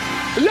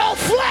 Your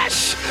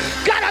flesh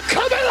gotta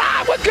come in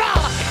line with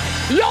God.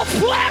 Your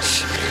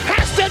flesh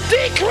has to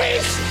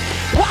decrease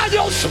while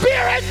your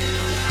spirit,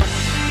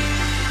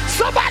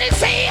 somebody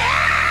say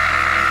yeah!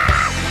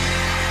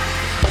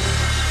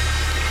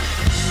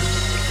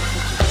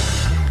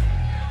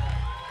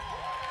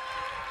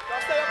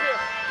 Y'all stay up here.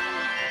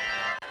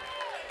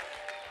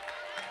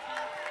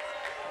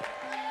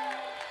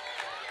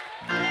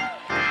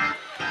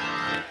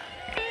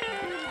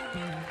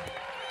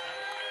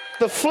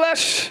 The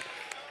flesh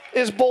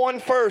is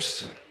born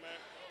first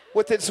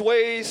with its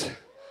ways,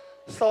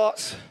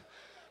 thoughts,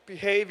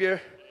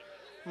 behavior,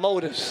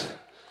 motives.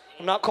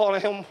 I'm not calling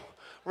him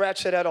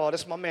ratchet at all.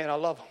 This is my man. I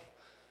love him.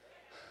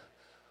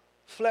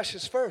 Flesh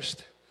is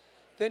first.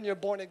 Then you're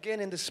born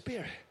again in the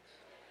spirit.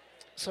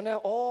 So now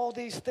all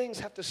these things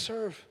have to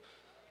serve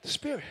the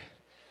spirit.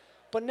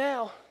 But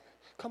now,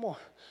 come on,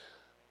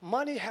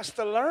 money has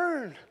to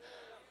learn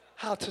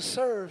how to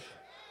serve.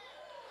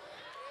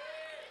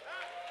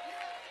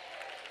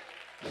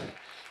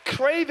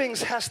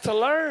 Cravings has to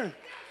learn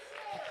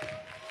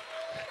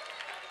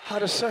how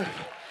to serve.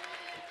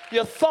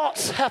 Your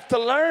thoughts have to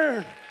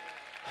learn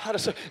how to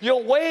serve.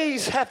 Your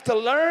ways have to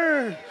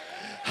learn.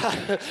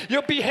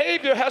 Your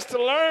behavior has to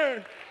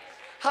learn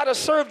how to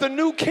serve the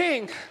new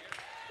king.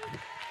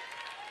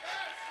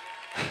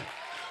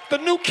 The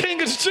new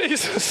king is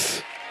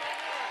Jesus.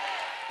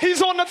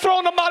 He's on the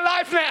throne of my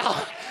life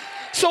now.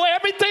 So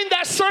everything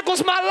that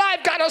circles my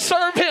life got to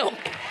serve him.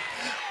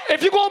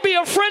 If you're going to be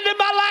a friend in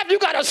my life, you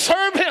got to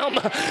serve him.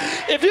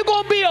 If you're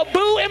going to be a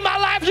boo in my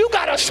life, you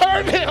got to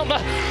serve him.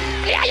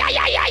 Yeah.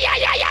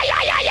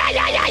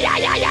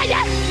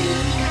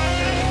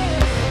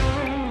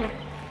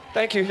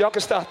 Thank you. Y'all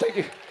can stop. Thank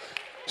you.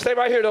 Stay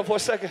right here, though, for a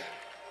second.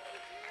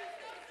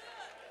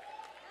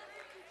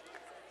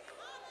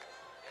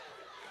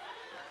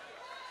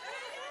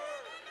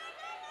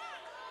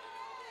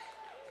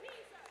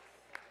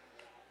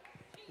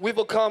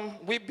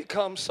 we've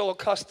become so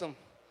accustomed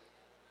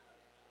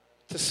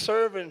to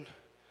serving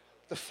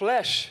the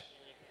flesh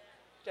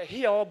that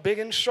he all big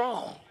and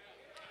strong.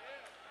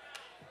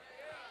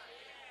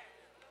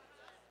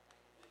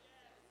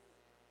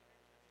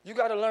 You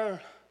got to learn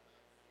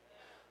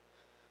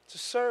to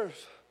serve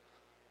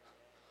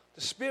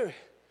the Spirit.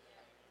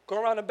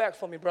 Go around the back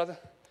for me, brother.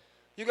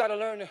 You got to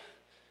learn to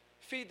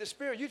feed the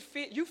Spirit.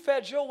 You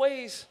fed your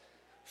ways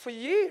for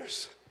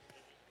years.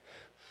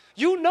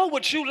 You know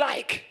what you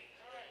like.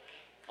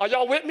 Are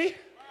y'all with me?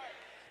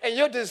 And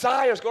your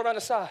desires, go around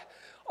the side,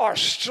 are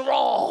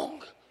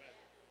strong.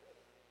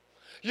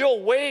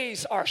 Your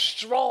ways are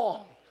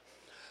strong.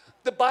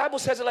 The Bible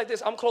says it like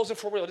this. I'm closing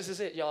for real. This is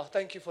it, y'all.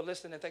 Thank you for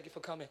listening and thank you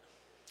for coming.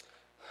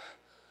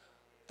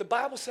 The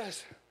Bible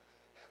says,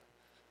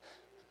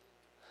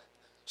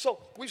 so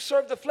we've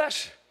served the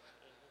flesh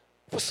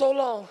for so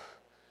long.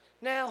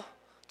 Now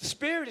the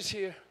Spirit is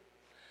here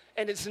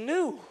and it's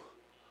new.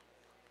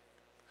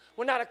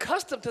 We're not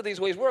accustomed to these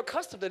ways. We're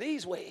accustomed to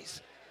these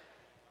ways.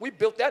 We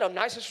built that up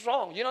nice and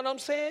strong. You know what I'm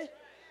saying?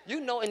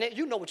 You know, and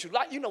you know what you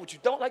like. You know what you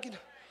don't like.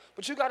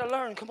 But you got to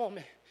learn, come on,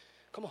 man.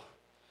 Come on.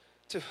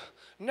 To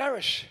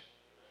nourish,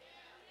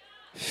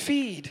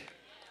 feed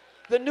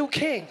the new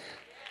king,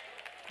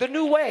 the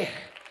new way,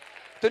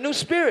 the new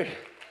Spirit.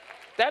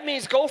 That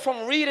means go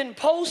from reading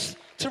posts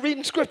to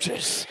reading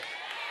scriptures.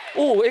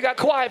 Ooh, it got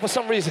quiet for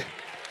some reason.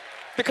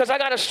 Because I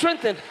got to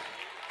strengthen.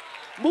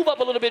 Move up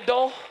a little bit,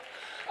 doll.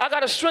 I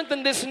got to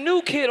strengthen this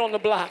new kid on the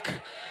block.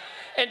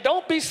 And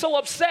don't be so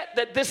upset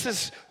that this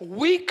is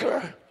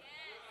weaker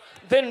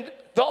than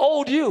the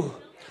old you.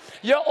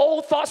 Your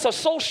old thoughts are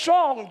so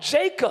strong.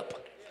 Jacob.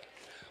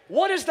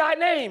 What is thy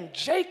name?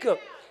 Jacob.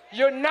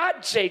 You're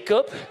not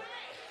Jacob.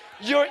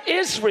 You're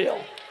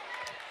Israel.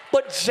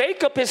 But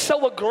Jacob is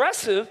so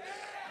aggressive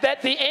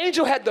that the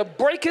angel had to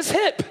break his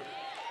hip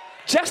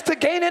just to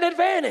gain an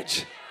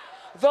advantage.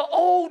 The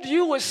old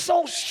you is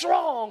so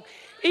strong,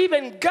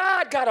 even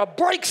God got to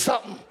break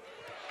something.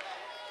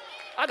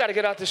 I got to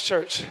get out this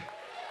church.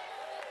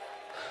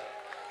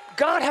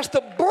 God has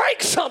to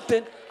break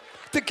something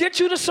to get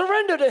you to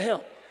surrender to him.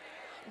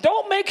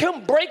 Don't make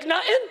him break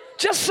nothing.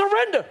 Just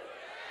surrender.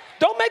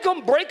 Don't make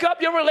him break up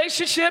your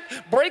relationship,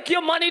 break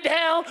your money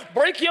down,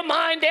 break your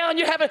mind down.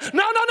 You haven't.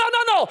 No.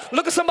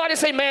 Look at somebody and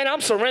say, man,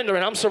 I'm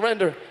surrendering.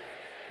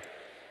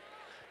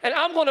 And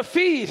I'm going to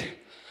feed.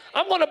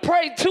 I'm going to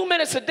pray 2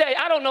 minutes a day.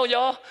 I don't know,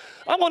 y'all.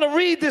 I'm going to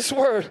read this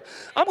word.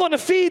 I'm going to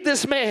feed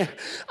this man.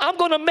 I'm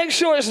going to make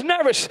sure it's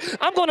nourished.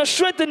 I'm going to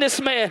strengthen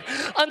this man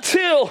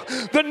until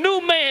the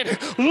new man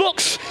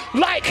looks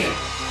like.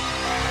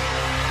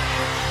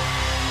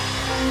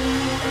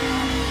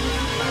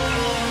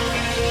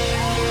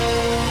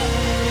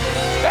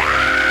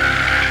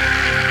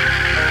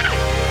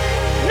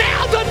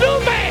 Now the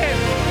new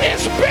man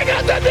is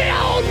bigger than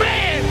the old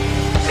man.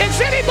 Is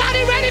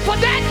anybody ready for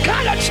that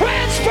kind of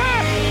transfer?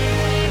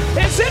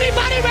 Is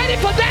anybody ready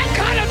for that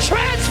kind of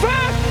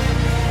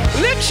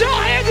transfer? Lift your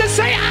hands and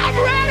say, I'm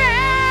ready.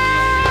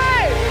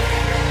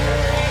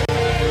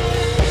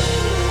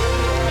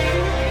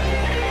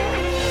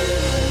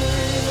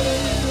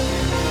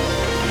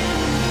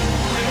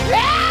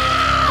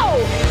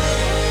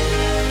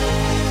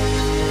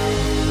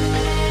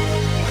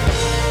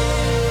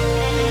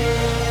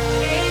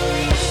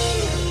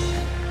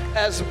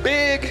 As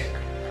big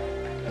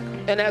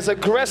and as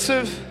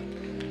aggressive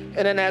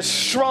and as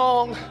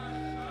strong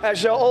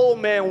as your old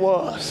man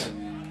was,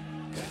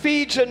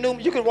 feed your new,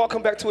 you can walk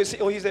him back to his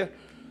seat. Oh, he's there.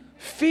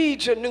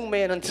 Feed your new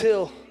man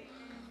until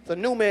the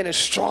new man is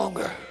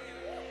stronger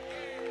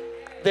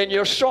than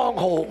your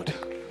stronghold,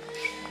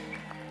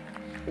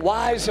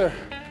 wiser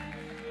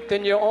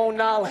than your own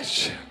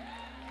knowledge,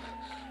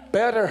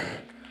 better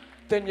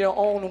than your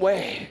own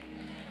way.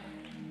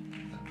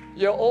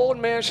 Your old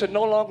man should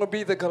no longer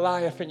be the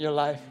Goliath in your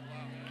life.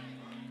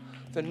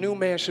 The new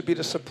man should be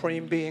the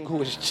supreme being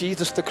who is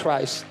Jesus the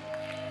Christ,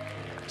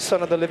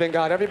 Son of the living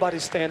God. Everybody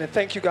stand and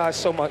thank you guys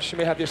so much. You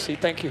may have your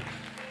seat. Thank you.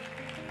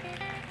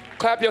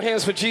 Clap your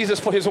hands for Jesus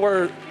for his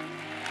word.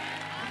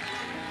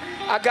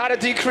 I gotta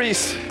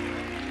decrease.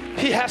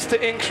 He has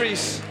to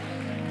increase.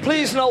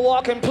 Please no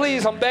walking,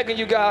 please. I'm begging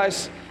you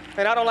guys.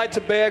 And I don't like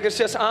to beg. It's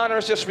just honor,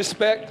 it's just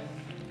respect.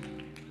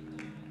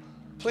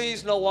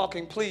 Please no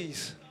walking,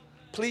 please.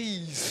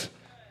 Please.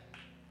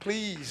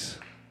 Please.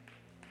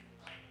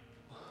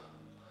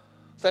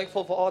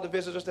 Thankful for all the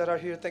visitors that are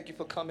here. Thank you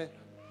for coming.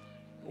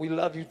 We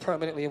love you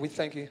permanently and we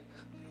thank you.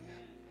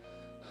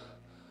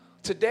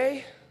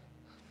 Today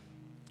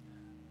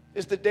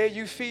is the day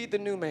you feed the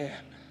new man.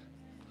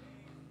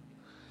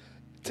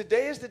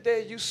 Today is the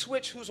day you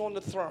switch who's on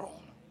the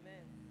throne.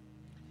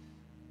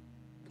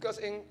 Because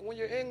when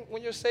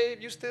you're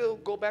saved, you still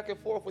go back and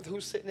forth with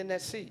who's sitting in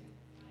that seat.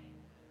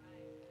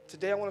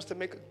 Today I want us to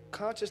make a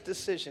conscious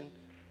decision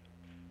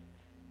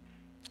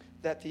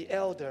that the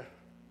elder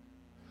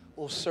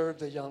will serve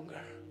the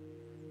younger.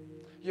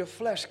 Your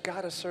flesh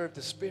gotta serve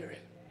the Spirit.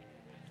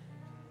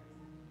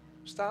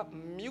 Stop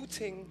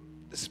muting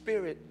the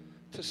Spirit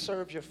to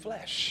serve your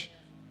flesh.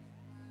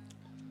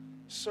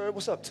 Serve,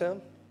 what's up, Tim?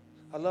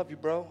 I love you,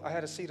 bro. I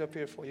had a seat up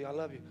here for you. I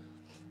love you.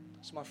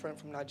 It's my friend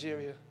from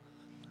Nigeria.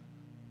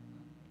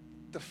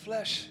 The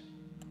flesh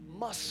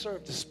must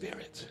serve the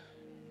spirit.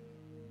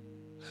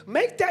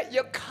 Make that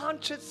your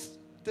conscious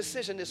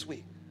decision this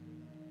week.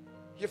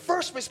 Your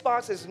first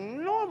response is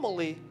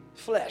normally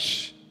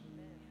flesh.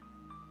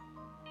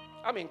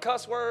 I mean,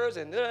 cuss words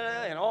and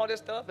all this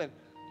stuff. And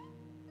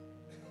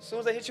as soon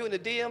as they hit you in the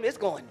DM, it's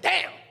going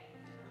down.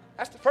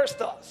 That's the first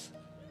thoughts.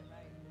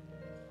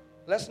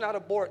 Let's not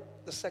abort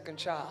the second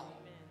child.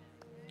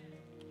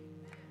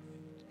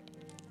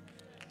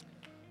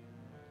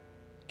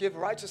 Give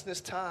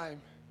righteousness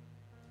time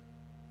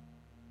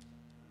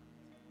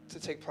to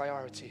take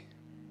priority.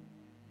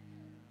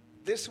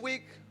 This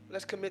week,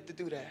 let's commit to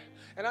do that.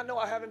 And I know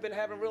I haven't been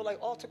having real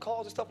altar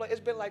calls and stuff like that.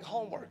 It's been like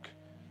homework.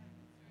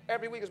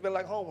 Every week it's been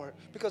like homework.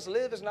 Because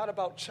Live is not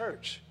about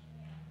church.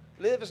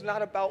 Live is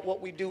not about what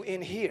we do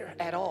in here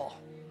at all.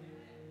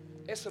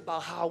 It's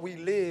about how we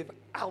live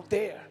out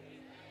there.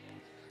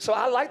 So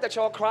I like that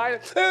y'all cry,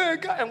 hey,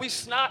 God, and we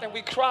snot and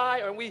we cry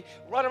and we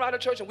run around the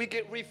church and we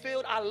get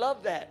refilled. I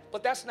love that.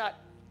 But that's not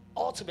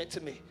ultimate to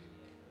me.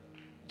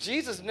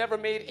 Jesus never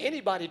made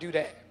anybody do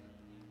that.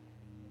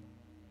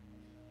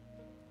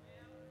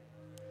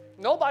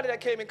 Nobody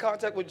that came in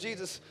contact with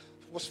Jesus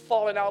was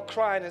falling out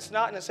crying and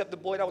snotting except the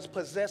boy that was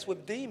possessed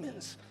with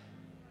demons.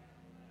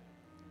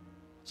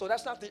 So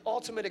that's not the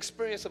ultimate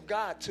experience of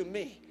God to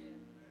me.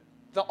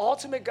 The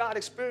ultimate God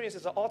experience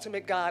is the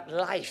ultimate God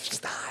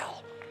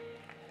lifestyle.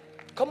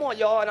 Come on,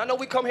 y'all. And I know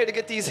we come here to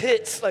get these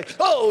hits like,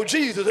 oh,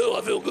 Jesus, oh,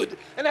 I feel good.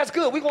 And that's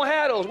good. We're going to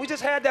have those. We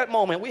just had that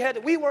moment.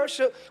 We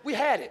worship. We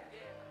had it.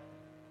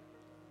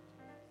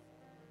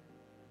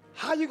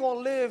 How you going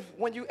to live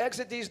when you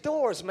exit these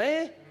doors,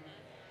 man?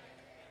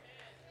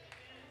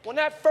 When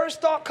that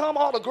first thought come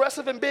all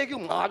aggressive and big,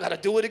 I got to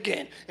do it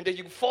again. And then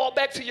you fall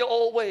back to your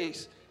old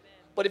ways.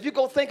 But if you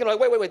go thinking like,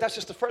 wait, that's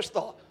just the first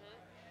thought.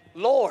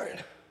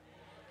 Lord,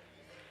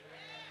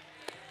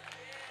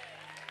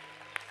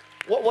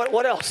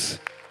 what else?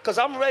 Because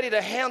I'm ready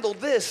to handle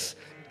this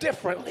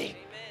differently.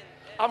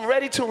 I'm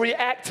ready to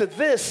react to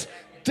this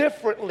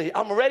differently.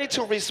 I'm ready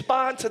to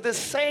respond to this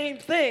same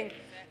thing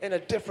in a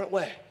different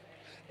way.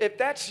 If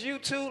that's you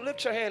too,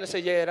 lift your hand and say,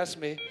 yeah, that's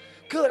me.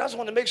 Good, I just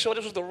want to make sure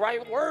this was the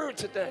right word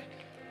today.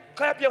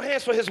 Clap your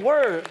hands for his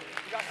word.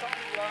 You got something,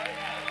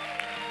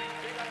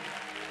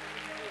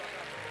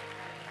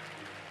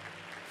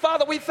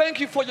 Father, we thank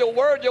you for your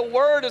word. Your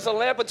word is a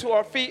lamp unto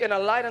our feet and a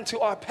light unto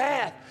our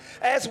path.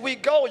 As we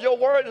go, your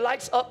word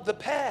lights up the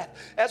path.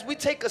 As we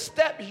take a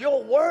step,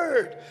 your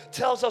word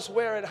tells us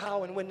where and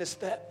how and when to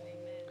step.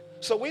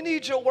 So we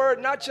need your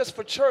word not just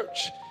for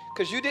church,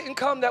 because you didn't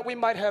come that we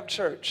might have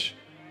church.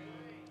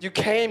 You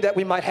came that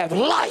we might have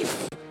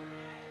life,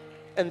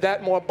 and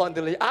that more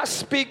abundantly. I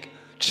speak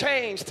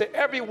change to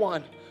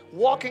everyone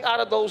walking out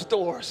of those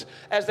doors.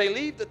 As they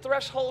leave the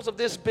thresholds of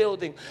this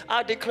building,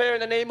 I declare in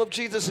the name of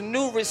Jesus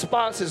new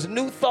responses,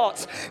 new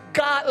thoughts,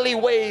 godly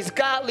ways,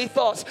 godly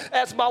thoughts.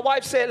 As my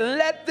wife said,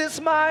 let this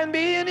mind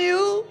be in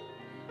you.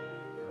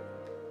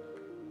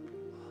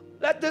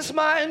 Let this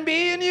mind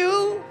be in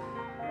you.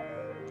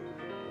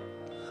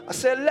 I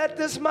said, let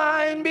this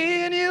mind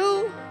be in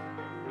you,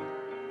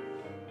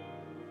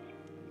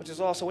 which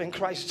is also in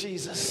Christ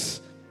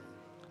Jesus.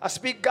 I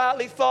speak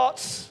godly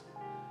thoughts,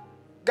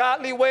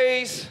 godly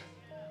ways,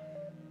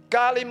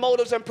 godly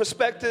motives and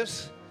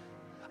perspectives.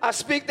 I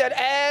speak that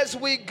as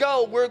we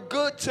go, we're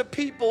good to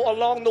people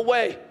along the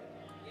way.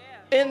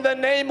 In the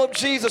name of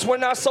Jesus, we're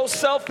not so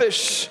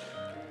selfish.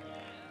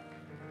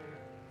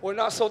 We're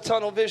not so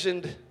tunnel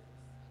visioned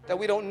that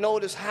we don't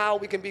notice how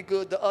we can be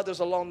good to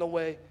others along the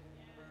way.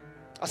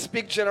 I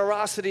speak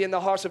generosity in the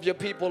hearts of your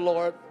people,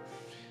 Lord.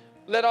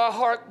 Let our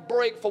heart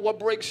break for what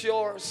breaks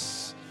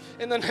yours.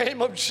 In the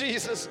name of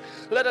Jesus,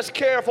 let us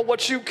care for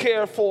what you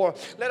care for.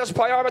 Let us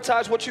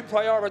prioritize what you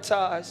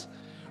prioritize.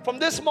 From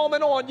this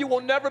moment on, you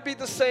will never be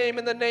the same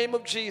in the name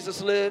of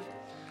Jesus, Liv.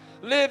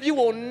 Liv, you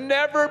will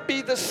never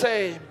be the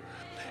same.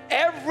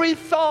 Every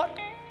thought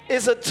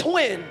is a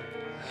twin.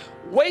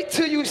 Wait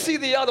till you see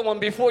the other one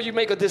before you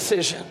make a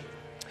decision.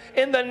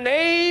 In the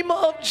name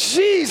of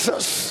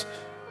Jesus,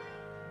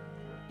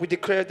 we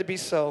declare it to be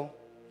so.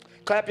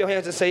 Clap your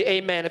hands and say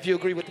amen if you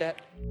agree with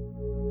that.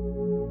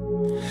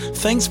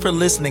 Thanks for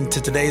listening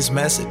to today's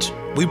message.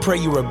 We pray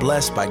you were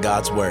blessed by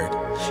God's word.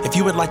 If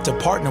you would like to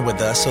partner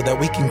with us so that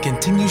we can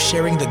continue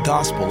sharing the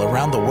gospel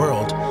around the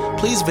world,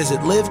 please visit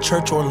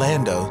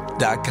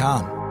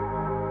livechurchorlando.com.